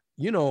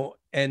 you know,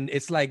 and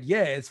it's like,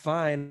 yeah, it's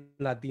fine.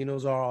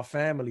 Latinos are our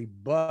family,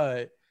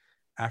 but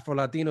Afro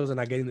Latinos are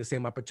not getting the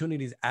same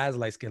opportunities as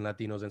light-skinned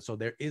Latinos. And so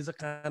there is a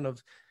kind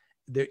of,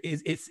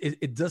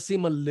 it does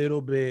seem a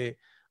little bit,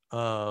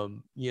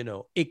 you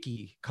know,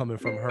 icky coming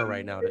from her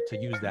right now to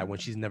use that when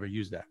she's never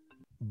used that.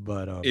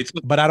 But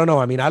I don't know.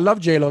 I mean, I love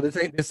J-Lo.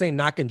 This ain't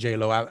knocking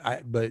J-Lo.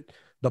 But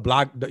the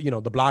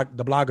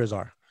bloggers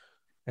are,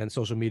 and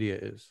social media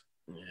is.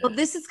 Well,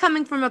 this is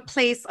coming from a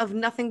place of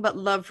nothing but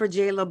love for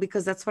J-Lo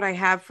because that's what I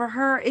have for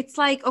her. It's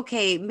like,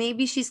 okay,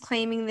 maybe she's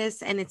claiming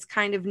this and it's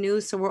kind of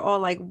new. So we're all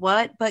like,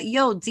 what? But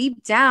yo,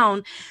 deep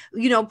down,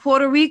 you know,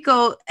 Puerto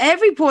Rico,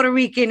 every Puerto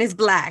Rican is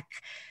black.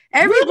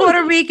 Every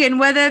Puerto Rican,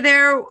 whether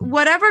they're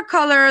whatever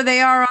color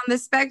they are on the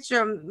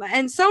spectrum,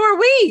 and so are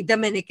we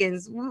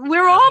Dominicans.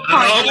 We're all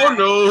part of that.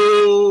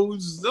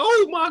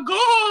 Oh my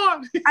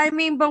God. I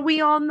mean, but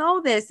we all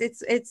know this.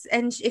 It's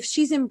and if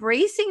she's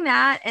embracing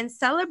that and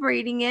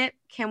celebrating it,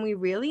 can we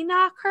really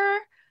knock her?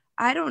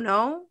 I don't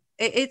know.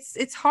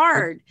 It's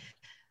hard.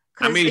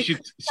 I mean,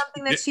 it's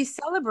something that she's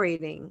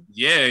celebrating.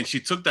 Yeah, and she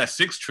took that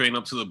 6 train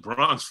up to the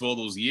Bronx for all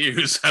those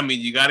years. I mean,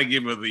 you got to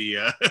give her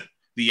the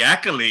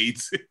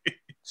accolades.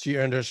 She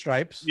earned her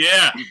stripes.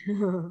 Yeah.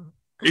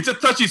 It's a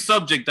touchy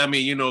subject. I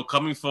mean, you know,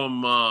 coming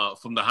from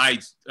the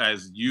Heights,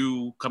 as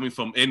you coming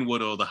from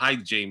Inwood or the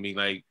Heights, Jamie,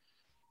 like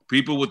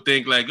people would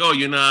think like, oh,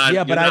 you're not.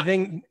 Yeah, but I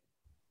think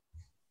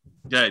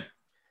that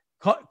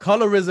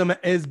colorism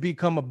has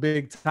become a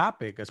big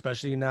topic,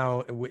 especially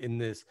now in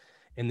this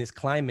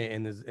climate,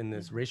 in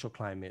this racial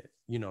climate,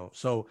 you know.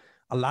 So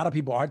a lot of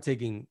people are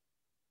taking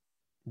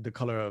the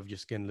color of your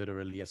skin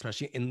literally,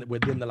 especially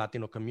within the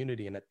Latino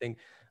community. And I think,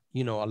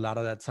 you know, a lot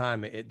of that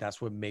time,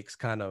 that's what makes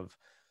kind of,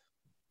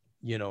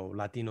 you know,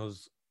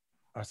 Latinos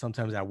are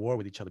sometimes at war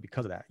with each other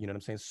because of that. You know what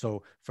I'm saying?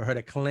 So for her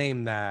to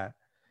claim that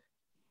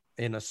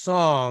in a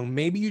song,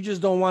 maybe you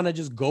just don't want to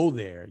just go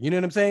there. You know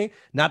what I'm saying?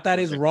 Not that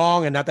it's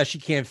wrong and not that she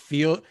can't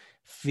feel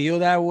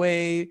that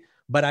way.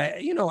 But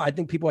I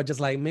think people are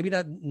just like, maybe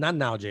not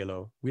now,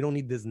 J-Lo. We don't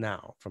need this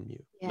now from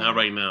you. Yeah. Not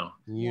right now.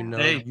 You know,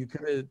 you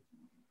could.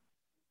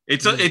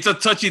 It's a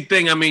touchy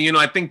thing. I mean, you know,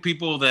 I think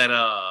people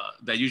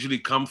that usually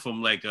come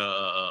from like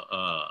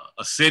a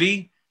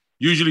city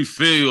usually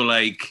feel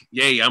like,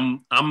 yay,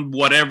 I'm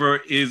whatever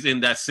is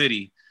in that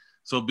city.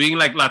 So being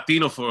like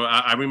Latino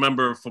I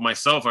remember for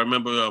myself, I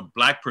remember a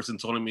black person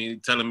telling me,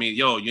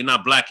 yo, you're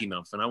not black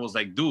enough. And I was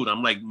like, dude,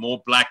 I'm like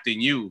more black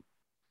than you.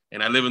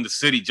 And I live in the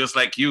city just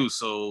like you.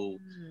 So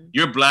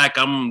you're black,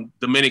 I'm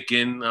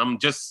Dominican, I'm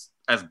just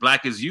as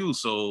black as you.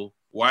 So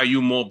why are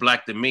you more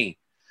black than me?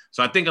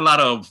 So I think a lot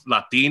of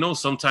Latinos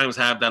sometimes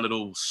have that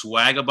little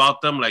swag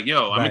about them. Like,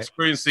 yo, I'm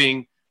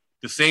experiencing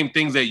the same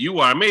things that you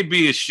are.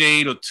 Maybe a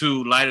shade or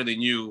two lighter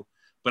than you,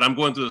 but I'm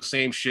going through the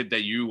same shit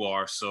that you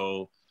are.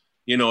 So,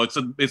 you know,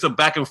 it's a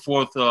back and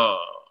forth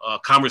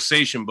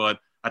conversation, but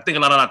I think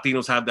a lot of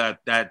Latinos have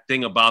that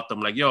thing about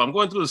them. Like, yo, I'm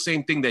going through the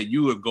same thing that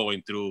you are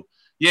going through.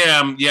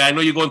 Yeah, I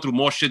know you're going through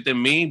more shit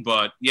than me,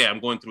 but yeah, I'm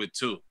going through it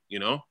too, you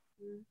know?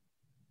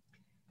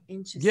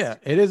 Interesting. Yeah,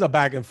 it is a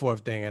back and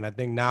forth thing. And I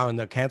think now in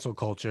the cancel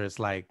culture, it's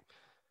like,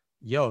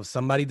 yo, if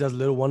somebody does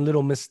one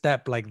little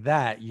misstep like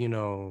that, you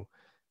know,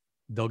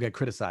 they'll get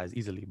criticized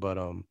easily. But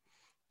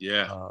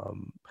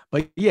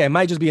but yeah, it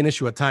might just be an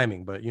issue of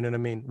timing. But you know what I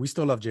mean? We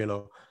still love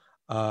J-Lo.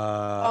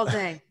 All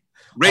day.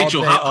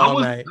 Rachel,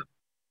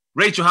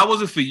 Rachel, how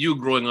was it for you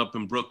growing up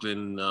in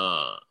Brooklyn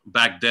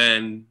back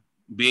then?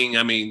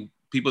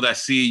 People that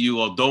see you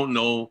or don't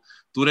know,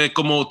 tú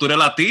eres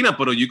Latina,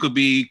 pero you could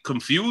be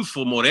confused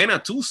for Morena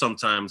too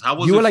sometimes. How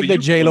was you it were like for the you?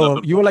 J-Lo?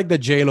 You were like the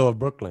J-Lo of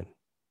Brooklyn.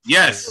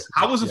 Yes.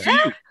 How was it for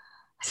you?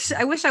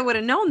 I wish I would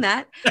have known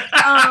that.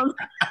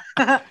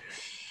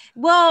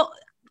 Well,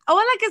 all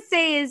I can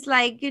say is,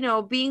 like, you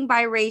know, being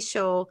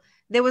biracial,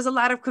 there was a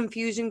lot of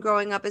confusion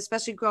growing up,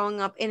 especially growing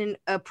up in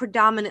a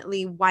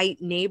predominantly white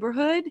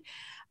neighborhood.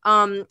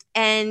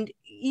 And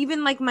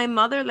even like my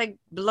mother, like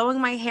blowing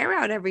my hair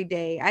out every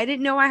day. I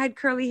didn't know I had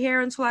curly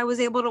hair until I was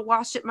able to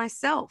wash it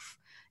myself.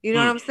 You know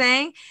what I'm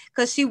saying?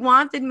 Because she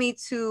wanted me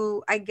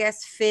to, I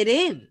guess, fit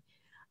in.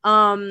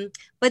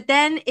 But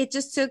then it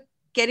just took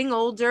getting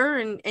older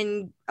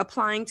and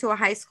applying to a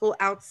high school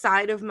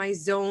outside of my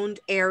zoned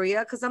area,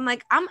 because I'm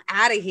like, I'm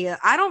out of here.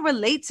 I don't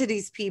relate to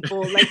these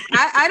people. Like,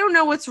 I don't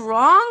know what's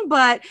wrong,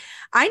 but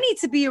I need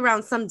to be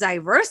around some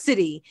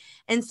diversity.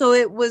 And so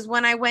it was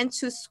when I went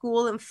to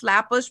school in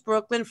Flatbush,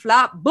 Brooklyn,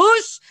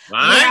 Flatbush,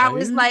 where I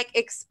was like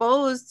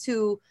exposed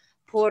to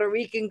Puerto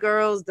Rican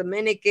girls,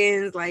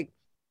 Dominicans, like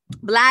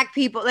Black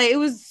people. Like, it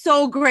was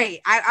so great.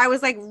 I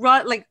was like,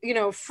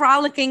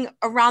 frolicking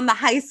around the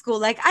high school.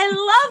 Like, I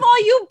love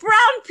all you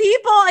brown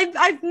people.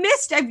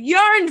 I've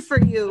yearned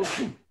for you,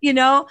 you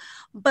know?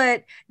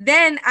 But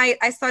then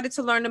I started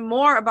to learn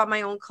more about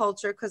my own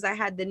culture because I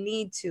had the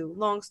need to.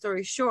 Long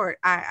story short,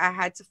 I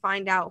had to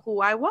find out who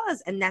I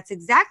was. And that's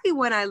exactly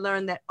when I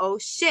learned that, oh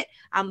shit,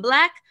 I'm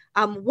Black,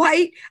 I'm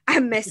white,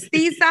 I'm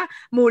mestiza,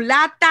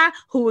 mulata,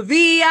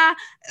 judía,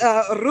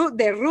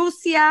 de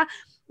Rusia.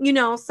 You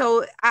know,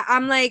 so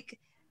I'm like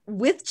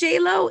with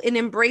J-Lo and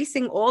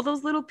embracing all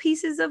those little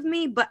pieces of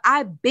me, but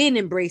I've been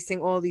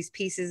embracing all these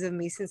pieces of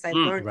me since I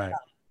learned about it.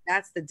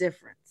 That's the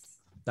difference.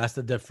 That's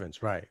the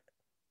difference, right?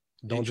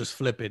 Don't just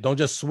flip it. Don't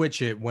just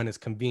switch it when it's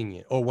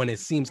convenient or when it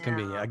seems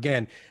convenient.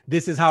 Again,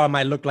 this is how it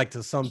might look like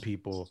to some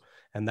people,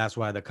 and that's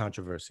why the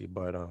controversy.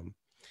 But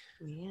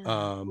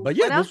but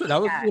yeah,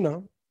 that was, you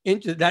know,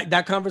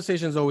 that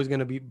conversation is always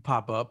going to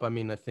pop up. I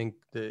mean, I think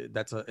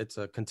it's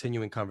a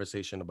continuing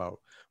conversation about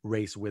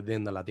race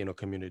within the Latino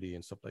community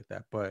and stuff like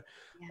that. But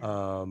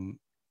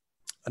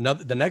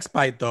the next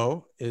bite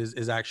though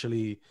is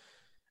actually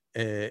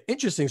an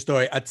interesting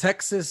story. A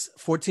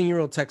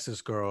 14-year-old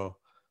Texas girl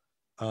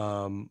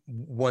won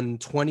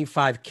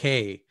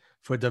 $25,000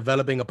 for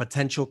developing a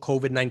potential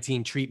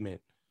COVID-19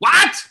 treatment.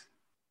 What?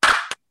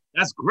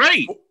 That's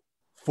great.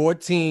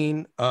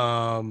 14.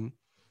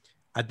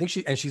 I think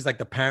she's like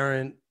the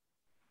parent.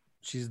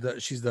 She's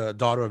the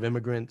daughter of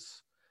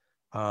immigrants.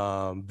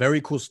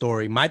 Very cool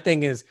story. My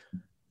thing is,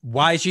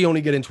 why is she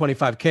only getting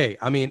 $25,000?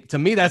 I mean, to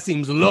me, that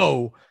seems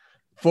low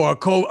for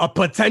a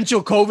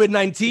potential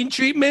COVID-19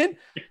 treatment.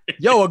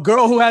 Yo, a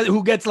girl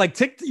who gets like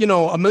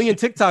 1 million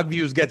TikTok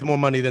views gets more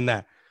money than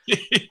that.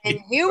 And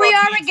here we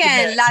are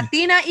again,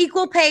 Latina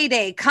Equal Pay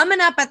Day coming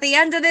up at the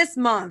end of this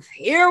month.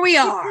 Here we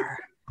are.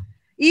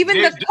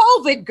 Even the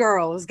COVID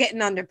girls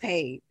getting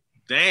underpaid.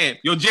 Damn.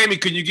 Yo, Jamie,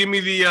 could you give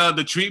me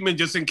the treatment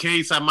just in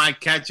case I might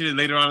catch it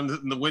later on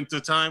in the winter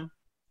time?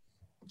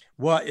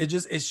 Well,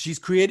 she's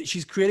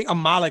creating a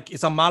molecule.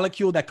 It's a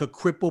molecule that could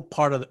cripple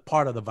part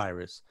of the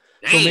virus.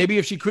 Damn. So maybe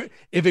if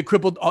it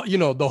crippled,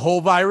 the whole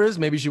virus,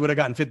 maybe she would have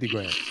gotten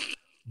 $50,000.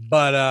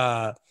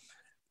 But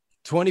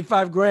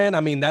 $25,000.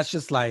 I mean, that's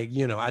just like,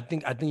 I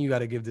think you got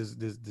to give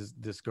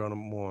this girl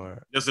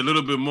more. Just a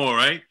little bit more,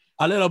 right?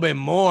 A little bit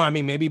more. I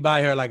mean, maybe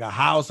buy her like a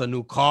house, a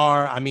new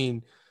car. I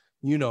mean,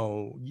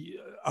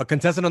 a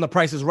contestant on The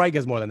Price is Right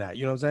gets more than that.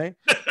 You know what I'm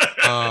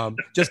saying?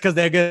 Just because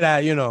they're good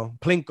at,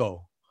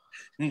 Plinko.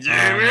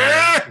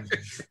 I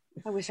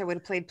wish I would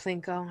have played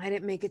Plinko. I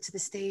didn't make it to the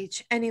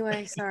stage.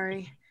 Anyway,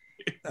 sorry.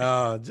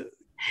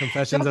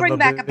 Confessions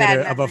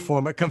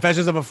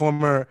of a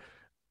former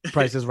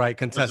Price is Right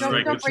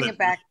contestant. Don't bring it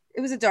back.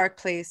 It was a dark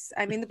place.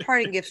 I mean, the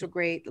parting gifts were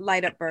great.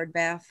 Light up bird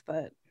bath,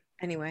 but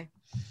anyway.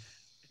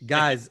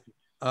 Guys,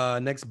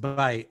 next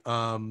bite.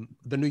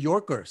 The New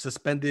Yorker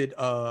suspended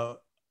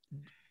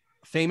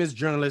famous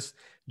journalist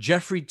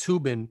Jeffrey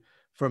Toobin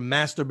for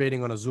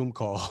masturbating on a Zoom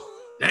call.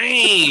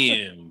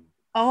 Damn.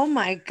 Oh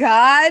my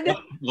God.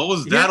 What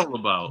was that all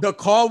about? The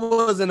call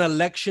was an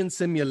election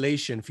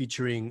simulation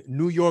featuring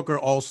New Yorker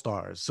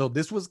All-Stars. So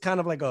this was kind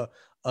of like a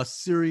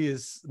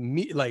serious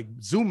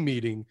Zoom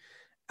meeting.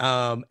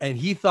 And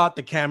he thought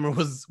the camera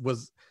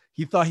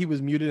he thought he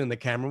was muted and the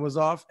camera was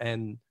off,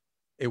 and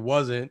it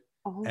wasn't.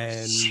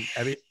 and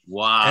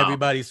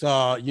everybody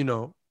saw,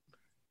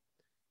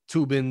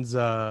 Tubin's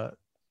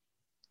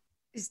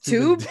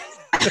Tube?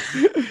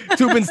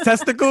 Tubin's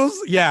testicles.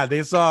 Yeah,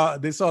 they saw a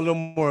little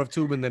more of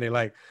Tubin than they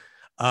like.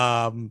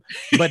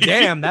 But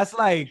damn, that's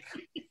like,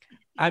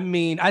 I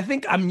mean, I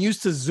think I'm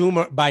used to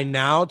Zoom by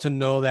now to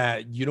know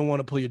that you don't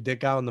want to pull your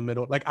dick out in the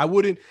middle. Like I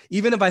wouldn't,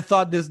 even if I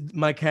thought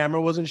my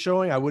camera wasn't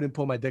showing, I wouldn't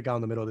pull my dick out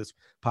in the middle of this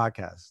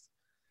podcast.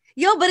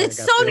 Yo, but it's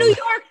so New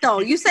York though.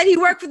 You said he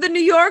worked for the New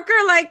Yorker.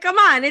 Like, come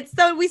on. It's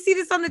so we see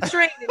this on the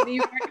train in New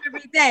York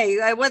every day.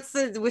 Like,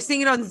 we're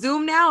seeing it on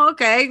Zoom now?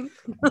 Okay.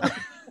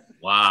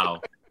 Wow.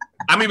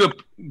 I mean, but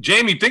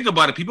Jamie, think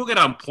about it. People get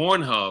on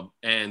Pornhub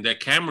and their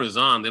camera's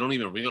on. They don't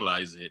even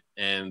realize it.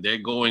 And they're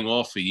going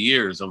off for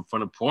years in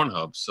front of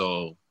Pornhub.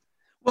 So,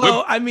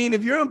 well, I mean,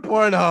 if you're on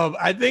Pornhub,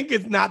 I think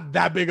it's not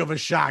that big of a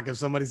shock if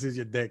somebody sees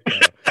your dick.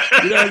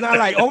 It's not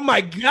like, oh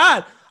my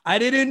God, I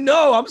didn't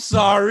know. I'm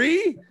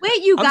sorry.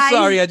 Wait, you guys. I'm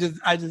sorry. I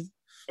just.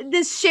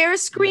 This share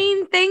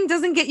screen thing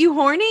doesn't get you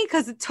horny?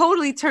 Because it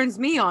totally turns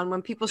me on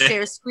when people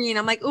share screen.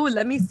 I'm like, oh,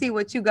 let me see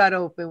what you got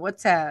open. What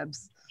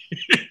tabs?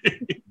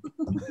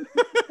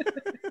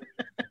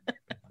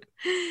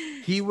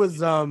 He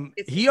was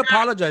he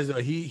apologized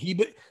though.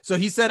 So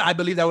he said, I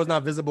believe that was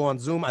not visible on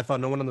Zoom. I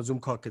thought no one on the Zoom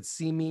call could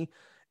see me.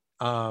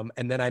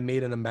 And then I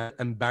made an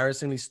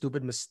embarrassingly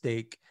stupid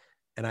mistake.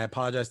 And I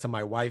apologized to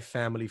my wife,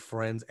 family,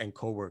 friends, and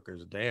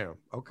coworkers. Damn.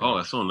 Okay. Oh,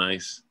 that's so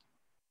nice.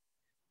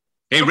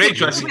 Hey,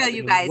 Rachel.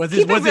 You guys. Was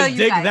his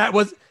dick that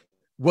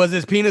was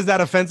his penis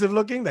that offensive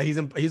looking that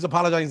he's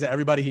apologizing to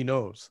everybody he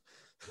knows?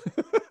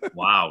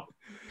 Wow.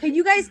 Can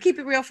you guys keep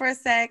it real for a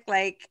sec?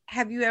 Like,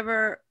 have you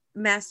ever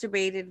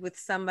masturbated with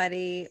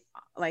somebody,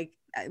 like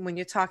when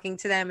you're talking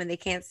to them and they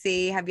can't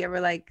see? Have you ever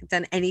like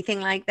done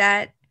anything like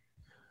that?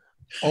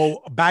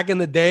 Oh, back in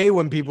the day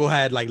when people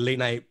had like late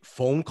night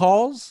phone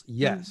calls,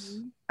 yes.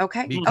 Mm-hmm.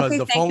 Okay. Because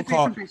the phone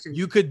call,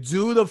 you could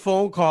do the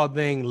phone call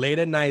thing late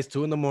at night,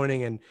 2 a.m,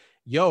 and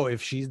yo,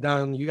 if she's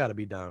down, you got to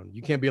be down.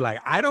 You can't be like,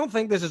 I don't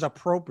think this is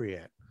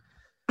appropriate.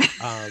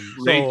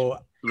 So.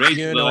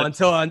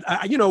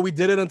 Until we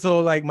did it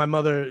until like my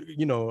mother,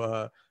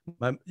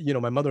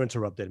 my mother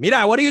interrupted.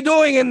 Mira, what are you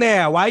doing in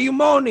there? Why are you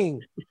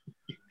moaning?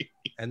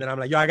 And then I'm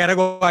like, yo, I gotta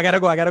go.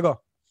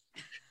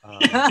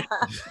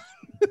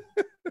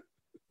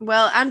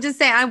 Well, I'm just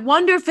saying, I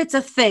wonder if it's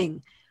a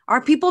thing.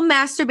 Are people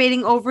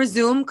masturbating over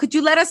Zoom? Could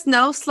you let us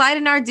know? Slide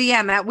in our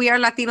DM at We Are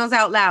Latinos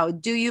Out Loud.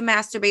 Do you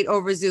masturbate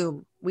over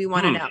Zoom? We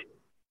want to know.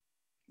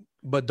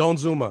 But don't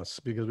Zoom us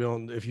because we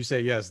don't. If you say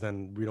yes,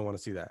 then we don't want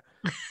to see that.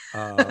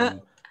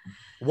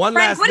 One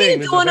Frank, last what thing. What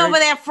are you doing over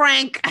there,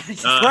 Frank?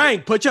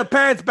 Frank, put your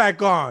pants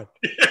back on.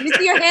 Let me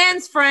see your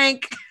hands,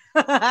 Frank.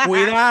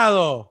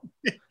 Cuidado.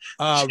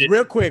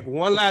 Real quick,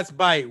 one last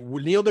bite.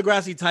 Neil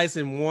deGrasse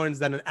Tyson warns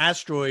that an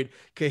asteroid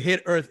could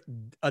hit Earth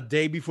a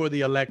day before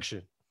the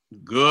election.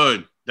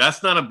 Good.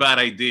 That's not a bad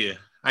idea.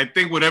 I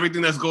think with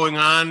everything that's going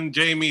on,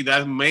 Jamie,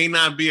 that may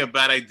not be a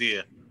bad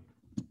idea.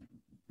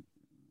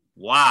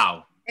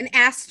 Wow. An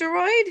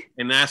asteroid?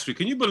 An asteroid.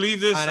 Can you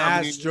believe this?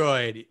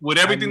 Asteroid. With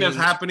everything that's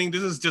happening,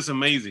 this is just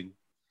amazing.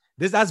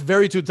 That's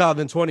very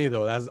 2020,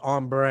 though. That's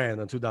on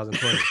brand in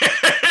 2020.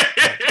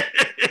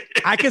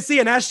 I can see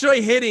an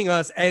asteroid hitting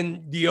us,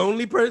 and the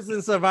only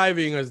person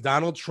surviving is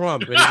Donald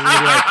Trump. And he's gonna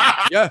be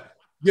like, yeah,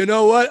 you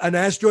know what? An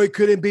asteroid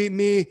couldn't beat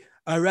me.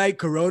 All right,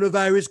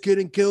 coronavirus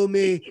couldn't kill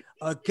me.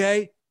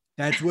 Okay,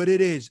 that's what it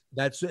is.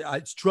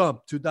 It's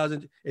Trump.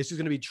 2000. It's just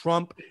gonna be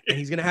Trump, and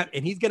he's gonna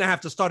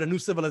have to start a new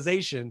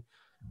civilization.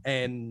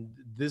 And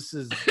this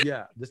is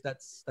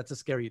that's a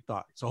scary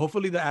thought. So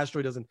hopefully the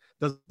asteroid doesn't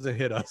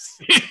hit us,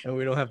 and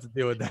we don't have to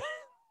deal with that.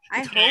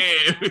 I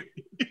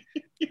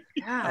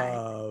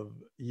hope.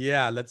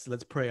 Yeah, let's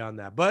pray on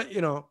that. But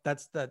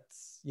that's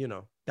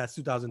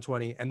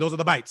 2020, and those are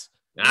the bites.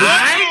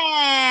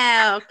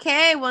 Yeah.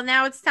 Okay. Well,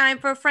 now it's time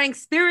for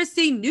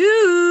Frankspiracy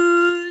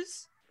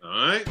News. All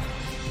right.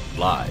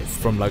 Live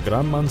from La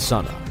Gran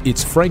Manzana,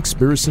 it's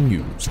Frankspiracy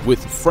News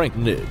with Frank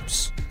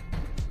Nibs.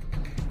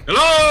 Hello,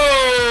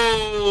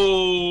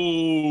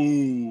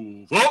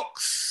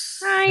 folks.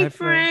 Hi,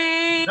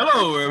 Frank.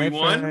 Hello,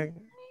 everyone. Hi, Frank.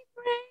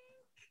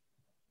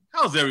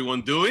 How's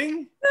everyone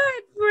doing?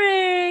 Good,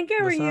 Frank.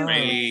 How are you?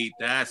 Great.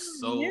 That's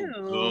so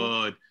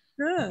good.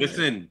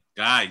 Listen,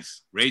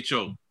 guys,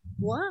 Rachel.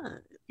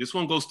 What? This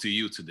one goes to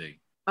you today.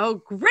 Oh,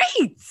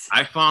 great.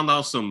 I found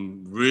out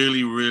some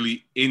really,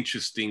 really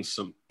interesting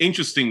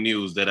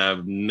news that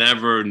I've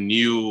never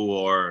knew,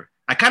 or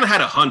I kind of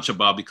had a hunch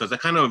about because I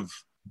kind of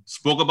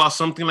spoke about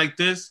something like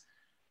this,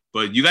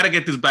 but you got to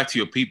get this back to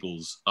your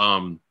peoples.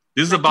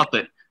 This is about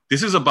the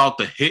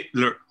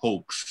Hitler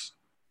hoax.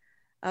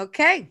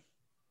 Okay.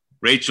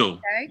 Rachel,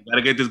 you got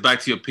to get this back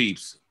to your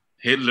peeps.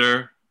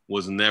 Hitler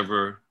was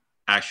never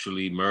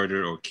actually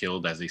murdered or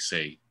killed, as they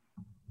say.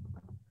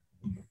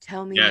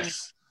 Tell me.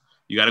 Yes.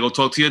 You got to go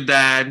talk to your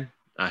dad.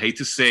 I hate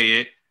to say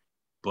it,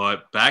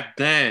 but back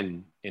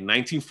then in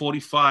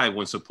 1945,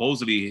 when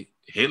supposedly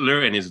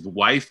Hitler and his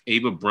wife,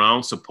 Eva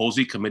Braun,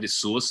 supposedly committed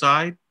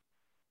suicide,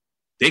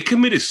 they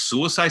committed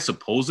suicide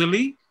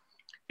supposedly,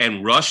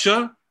 and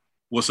Russia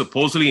was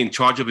supposedly in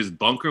charge of his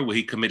bunker where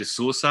he committed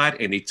suicide,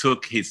 and they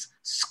took his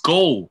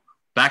skull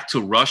back to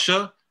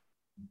Russia,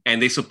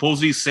 and they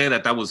supposedly said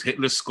that was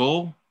Hitler's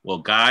skull. Well,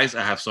 guys,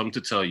 I have something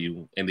to tell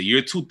you. In the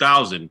year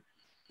 2000,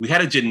 we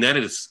had a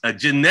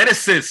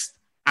geneticist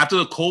after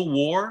the Cold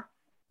War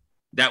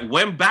that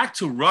went back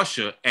to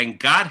Russia and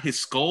got his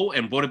skull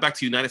and brought it back to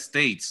the United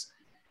States.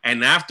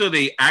 And after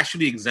they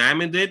actually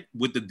examined it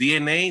with the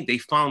DNA, they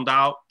found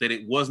out that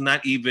it was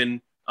not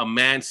even a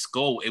man's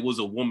skull. It was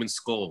a woman's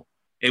skull.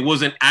 It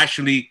wasn't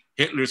actually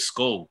Hitler's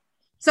skull.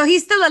 So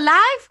he's still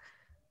alive?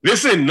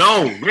 Listen,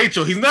 no,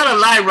 Rachel, he's not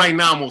alive right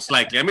now, most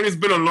likely. I mean, it's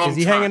been a long time. Is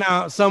he hanging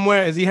out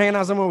somewhere? Is he hanging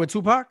out somewhere with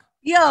Tupac?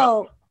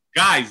 Yo.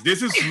 Guys,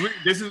 this is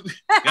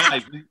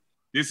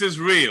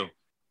real.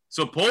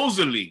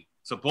 Supposedly,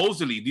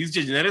 these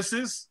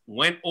geneticists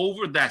went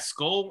over that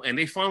skull and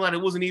they found out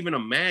it wasn't even a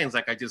man's,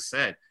 like I just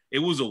said. It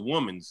was a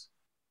woman's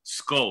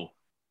skull.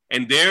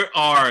 And there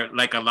are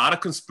like a lot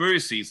of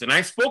conspiracies. And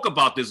I spoke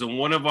about this in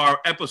one of our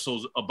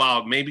episodes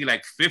about maybe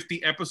like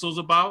 50 episodes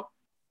about,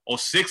 or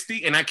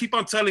 60. And I keep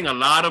on telling a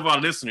lot of our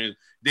listeners,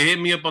 they hit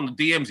me up on the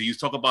DMs. You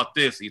talk about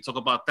this, you talk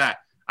about that.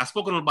 I've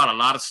spoken about a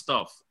lot of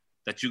stuff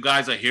that you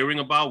guys are hearing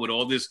about with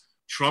all this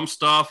Trump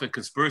stuff and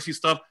conspiracy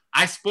stuff.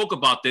 I spoke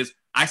about this.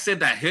 I said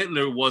that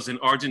Hitler was in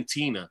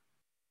Argentina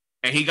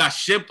and he got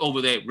shipped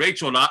over there.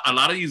 Rachel, a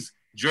lot of these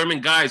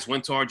German guys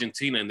went to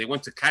Argentina and they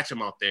went to catch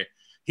him out there.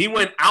 He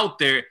went out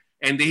there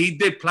and he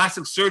did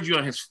plastic surgery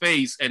on his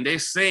face. And they're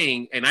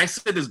saying, and I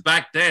said this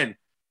back then,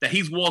 that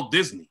he's Walt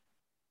Disney.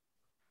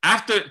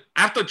 After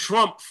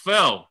Trump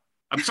fell,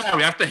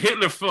 after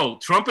Hitler fell,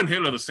 Trump and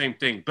Hitler are the same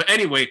thing. But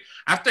anyway,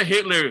 after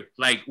Hitler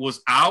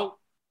was out,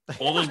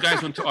 all those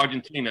guys went to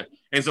Argentina,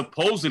 and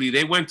supposedly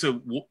they went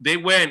to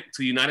the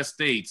United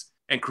States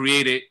and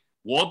created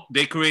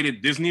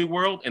Disney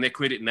World and they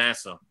created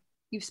NASA.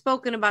 You've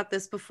spoken about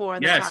this before.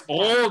 Yes,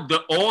 all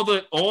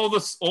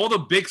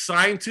the big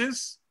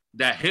scientists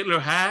that Hitler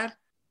had,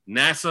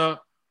 NASA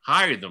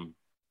hired them.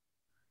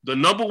 The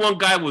number one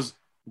guy was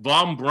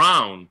von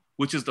Braun,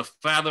 which is the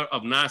father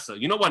of NASA.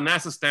 You know what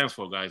NASA stands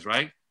for, guys,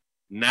 right?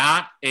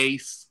 Not a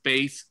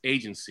space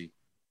agency.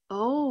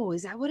 Oh,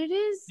 is that what it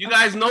is? You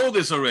guys know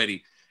this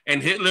already.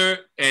 And Hitler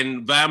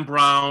and Von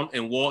Braun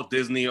and Walt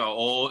Disney are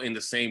all in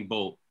the same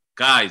boat.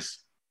 Guys,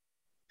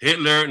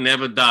 Hitler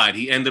never died.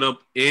 He ended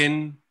up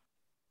in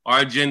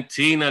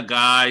Argentina,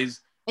 guys.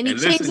 And he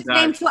changed his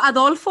name to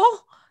Adolfo?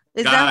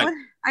 Is that what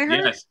I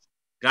heard? Yes.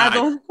 Guys,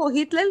 Adolfo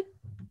Hitler?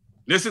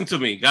 Listen to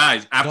me,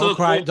 guys.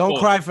 Don't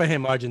cry for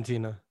him,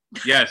 Argentina.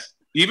 Yes.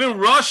 Even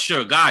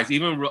Russia, guys,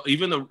 even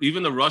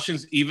the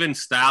Russians, even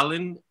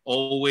Stalin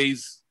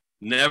always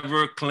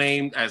never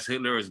claimed as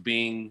Hitler as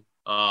being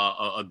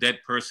a dead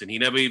person. He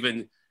never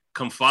even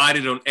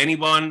confided on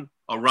anyone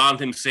around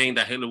him saying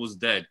that Hitler was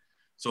dead.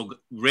 So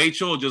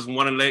Rachel, just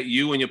want to let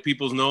you and your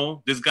peoples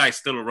know this guy's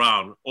still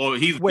around, or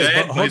he's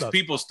dead, but his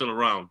people's still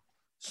around.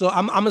 So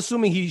I'm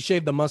assuming he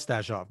shaved the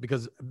mustache off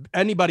because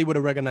anybody would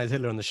have recognized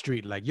Hitler on the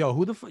street. Like, yo,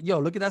 who the yo,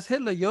 look at that's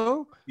Hitler,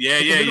 yo.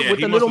 Yeah. With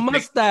the little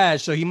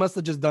mustache. So he must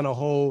have just done a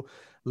whole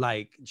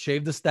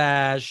shave the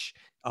stash,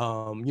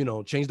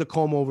 change the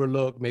comb over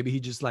look. Maybe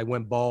he just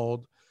went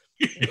bald.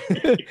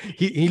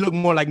 he looked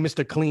more like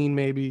Mr. Clean,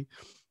 maybe.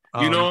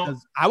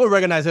 I would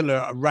recognize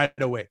Hitler right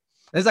away.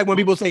 It's like when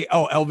people say,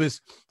 "Oh,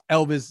 Elvis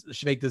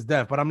faked his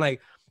death," but I'm like,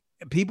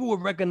 people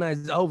would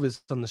recognize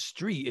Elvis on the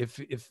street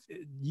if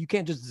you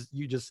can't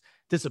just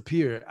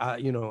disappear, out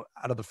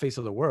of the face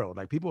of the world.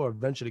 Like, people are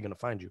eventually going to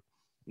find you.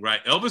 Right.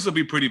 Elvis will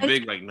be pretty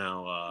big right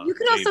now. You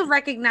can also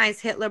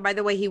recognize Hitler by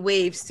the way he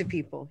waves to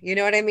people. You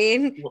know what I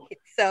mean?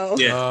 So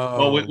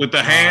yeah. With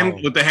the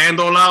hand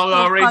all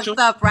out, Rachel.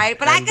 Up, right?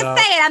 But I can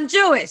say it. I'm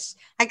Jewish.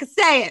 I can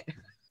say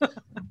it.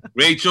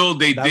 Rachel,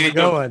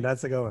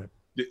 That's a good one.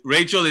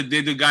 Rachel, they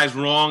did the guys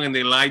wrong and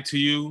they lied to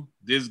you.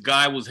 This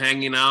guy was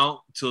hanging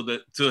out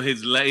till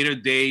his later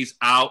days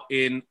out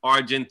in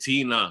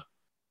Argentina.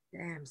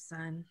 Damn,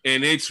 son.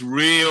 And it's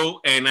real.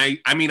 And I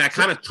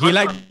kind of he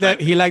liked that.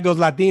 He liked those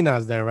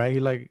Latinas there, right? He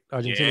liked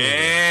Argentina.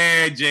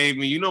 Yeah,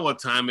 Jamie, you know what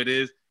time it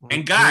is.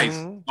 And guys,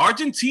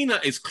 Argentina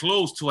is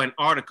close to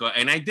Antarctica.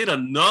 And I did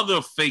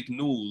another fake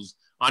news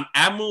on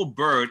Admiral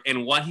Byrd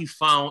and what he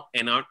found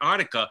in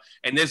Antarctica.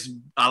 And there's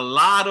a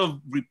lot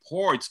of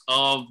reports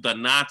of the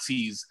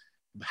Nazis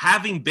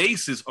having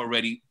bases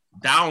already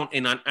down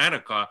in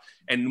Antarctica.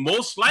 And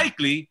most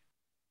likely,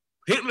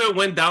 Hitler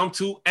went down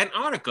to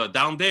Antarctica,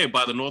 down there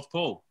by the North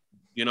Pole,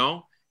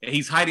 and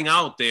he's hiding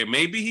out there.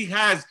 Maybe he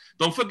has,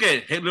 don't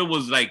forget, Hitler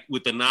was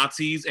with the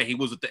Nazis and he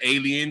was with the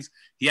aliens.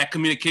 He had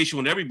communication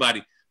with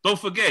everybody. Don't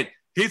forget,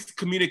 his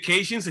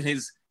communications and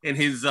his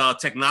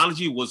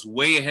technology was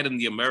way ahead of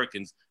the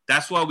Americans.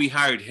 That's why we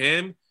hired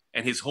him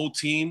and his whole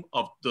team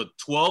of the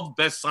 12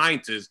 best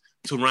scientists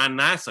to run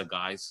NASA,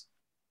 guys.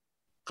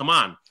 Come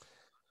on.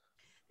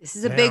 This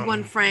is a big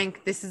one,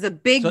 Frank. This is a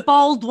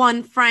bold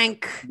one,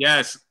 Frank.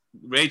 Yes.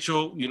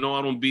 Rachel, I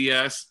don't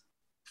BS.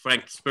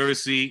 Frank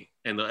Conspiracy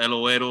and the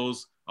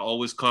LOLs are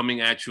always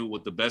coming at you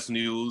with the best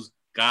news.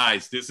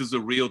 Guys, this is a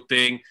real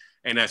thing.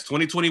 And as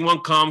 2021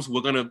 comes,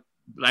 we're going to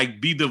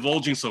be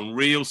divulging some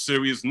real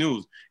serious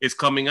news. It's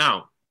coming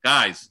out.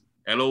 Guys,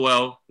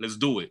 LOL, let's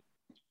do it.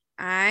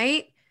 All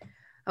right.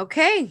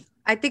 Okay.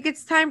 I think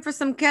it's time for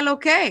some que lo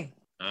que.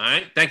 All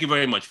right. Thank you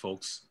very much,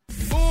 folks.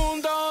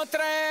 1, 2,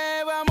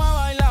 3, vamos a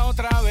bailar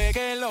otra vez.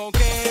 Que lo que,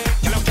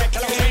 que lo que, que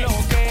lo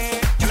que,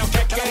 que lo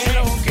que, que lo que, que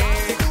lo que.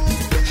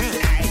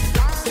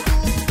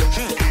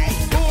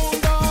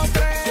 1, 2,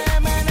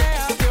 3,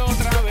 menéate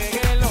otra vez.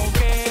 Que lo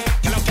que,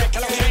 que lo que, que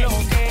lo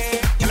que,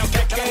 que lo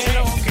que, que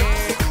lo que.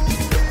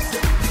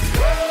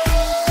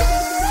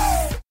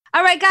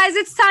 All right, guys,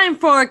 it's time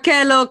for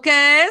que lo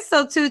que.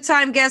 So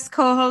 2-time guest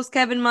co-host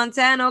Kevin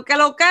Montano. Que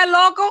lo que,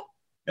 loco.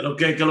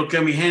 Que lo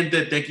que, mi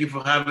gente. Thank you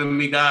for having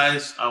me,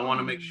 guys. I want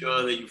to make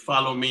sure that you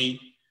follow me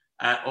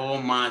at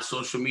all my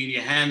social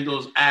media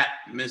handles at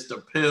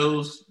Mr.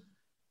 Pills.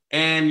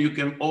 And you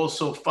can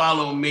also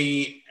follow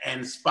me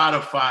and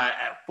Spotify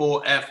at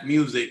 4F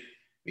Music.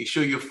 Make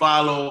sure you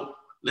follow,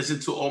 listen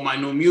to all my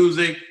new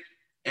music,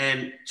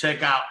 and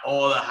check out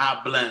all the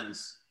hot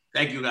blends.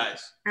 Thank you,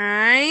 guys. All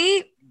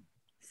right.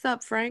 What's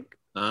up, Frank?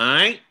 All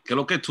right. Que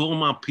lo que to all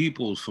my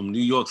peoples from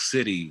New York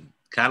City,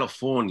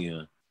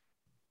 California,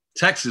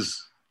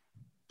 Texas,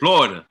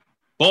 Florida,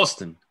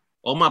 Boston.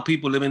 All my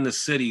people live in the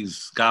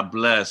cities. God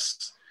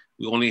bless.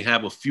 We only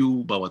have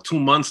about 2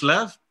 months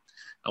left.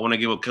 I want to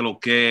give a que lo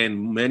que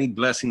and many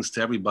blessings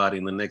to everybody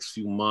in the next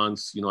few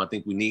months. I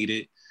think we need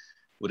it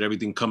with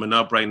everything coming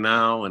up right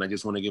now. And I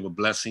just want to give a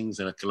blessings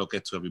and a que lo que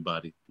to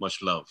everybody.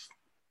 Much love.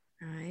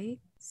 All right.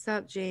 What's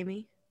up,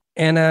 Jamie?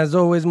 And as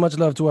always, much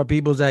love to our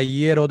peoples at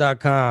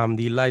Yero.com,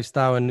 the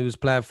lifestyle and news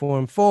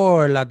platform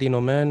for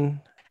Latino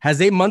men. Has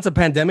 8 months of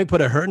pandemic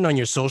put a hurting on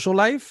your social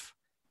life?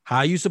 How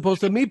are you supposed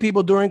to meet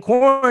people during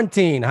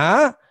quarantine,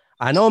 huh?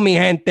 I know, mi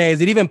gente.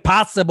 Is it even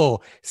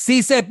possible?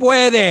 Si se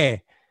puede.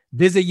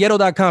 Visit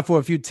Yero.com for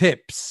a few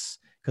tips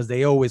because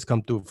they always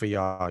come through for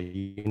y'all.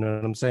 You know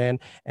what I'm saying?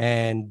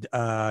 And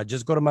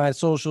just go to my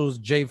socials,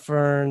 J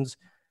Ferns,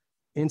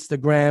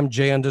 Instagram,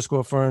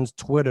 J_Ferns,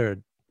 Twitter.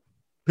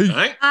 Peace.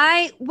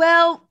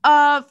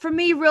 For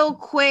me, real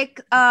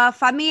quick,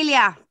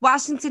 Familia,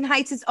 Washington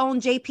Heights' own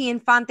JP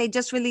Infante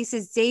just released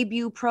his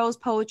debut prose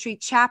poetry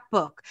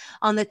chapbook,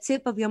 On the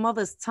Tip of Your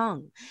Mother's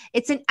Tongue.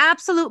 It's an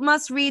absolute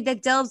must read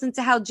that delves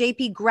into how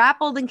JP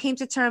grappled and came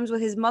to terms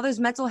with his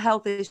mother's mental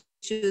health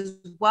issues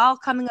while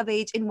coming of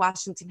age in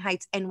Washington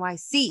Heights,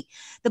 NYC.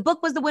 The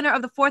book was the winner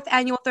of the 4th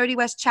annual 30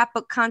 West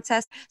Chapbook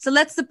Contest. So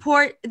let's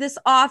support this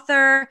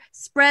author,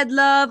 spread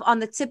love on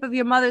the tip of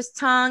your mother's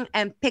tongue,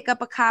 and pick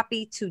up a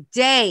copy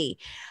today.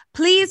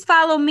 Please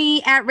follow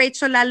me at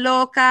Rachel La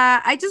Loca.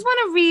 I just want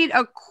to read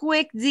a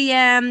quick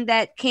DM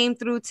that came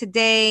through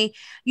today.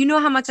 You know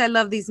how much I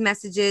love these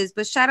messages,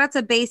 but shout out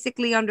to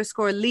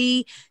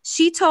basically_Lee.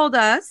 She told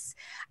us,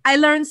 I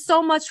learn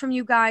so much from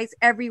you guys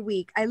every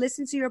week. I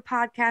listen to your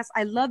podcast.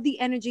 I love the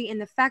energy,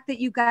 and the fact that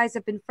you guys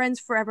have been friends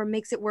forever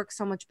makes it work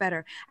so much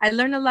better. I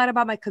learn a lot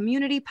about my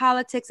community,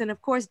 politics, and of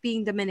course,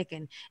 being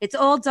Dominican. It's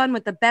all done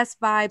with the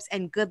best vibes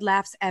and good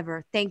laughs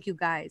ever. Thank you,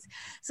 guys.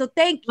 So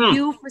thank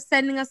you for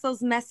sending us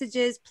those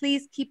messages.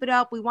 Please keep it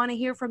up. We want to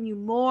hear from you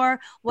more.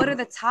 What are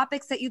the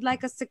topics that you'd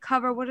like us to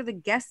cover? What are the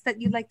guests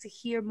that you'd like to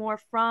hear more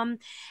from?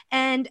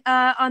 And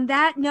on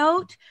that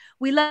note,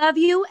 we love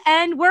you,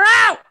 and we're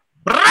out.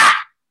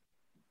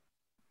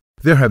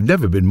 There have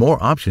never been more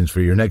options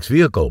for your next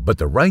vehicle, but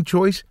the right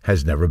choice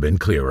has never been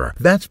clearer.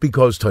 That's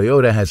because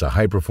Toyota has a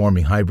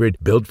high-performing hybrid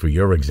built for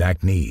your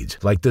exact needs,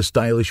 like the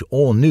stylish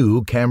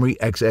all-new Camry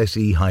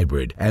XSE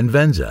Hybrid and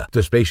Venza,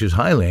 the spacious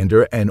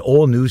Highlander and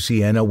all-new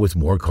Sienna with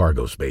more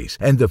cargo space,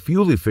 and the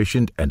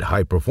fuel-efficient and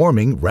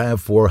high-performing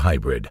RAV4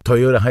 Hybrid.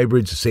 Toyota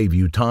hybrids save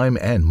you time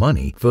and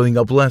money, filling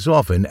up less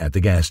often at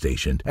the gas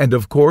station. And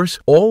of course,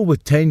 all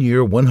with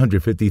 10-year,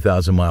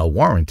 150,000-mile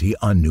warranty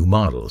on new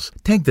models.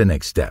 Take the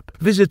next step.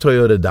 Visit Toyota.com/hybrid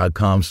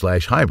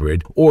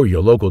or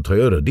your local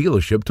Toyota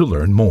dealership to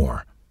learn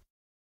more.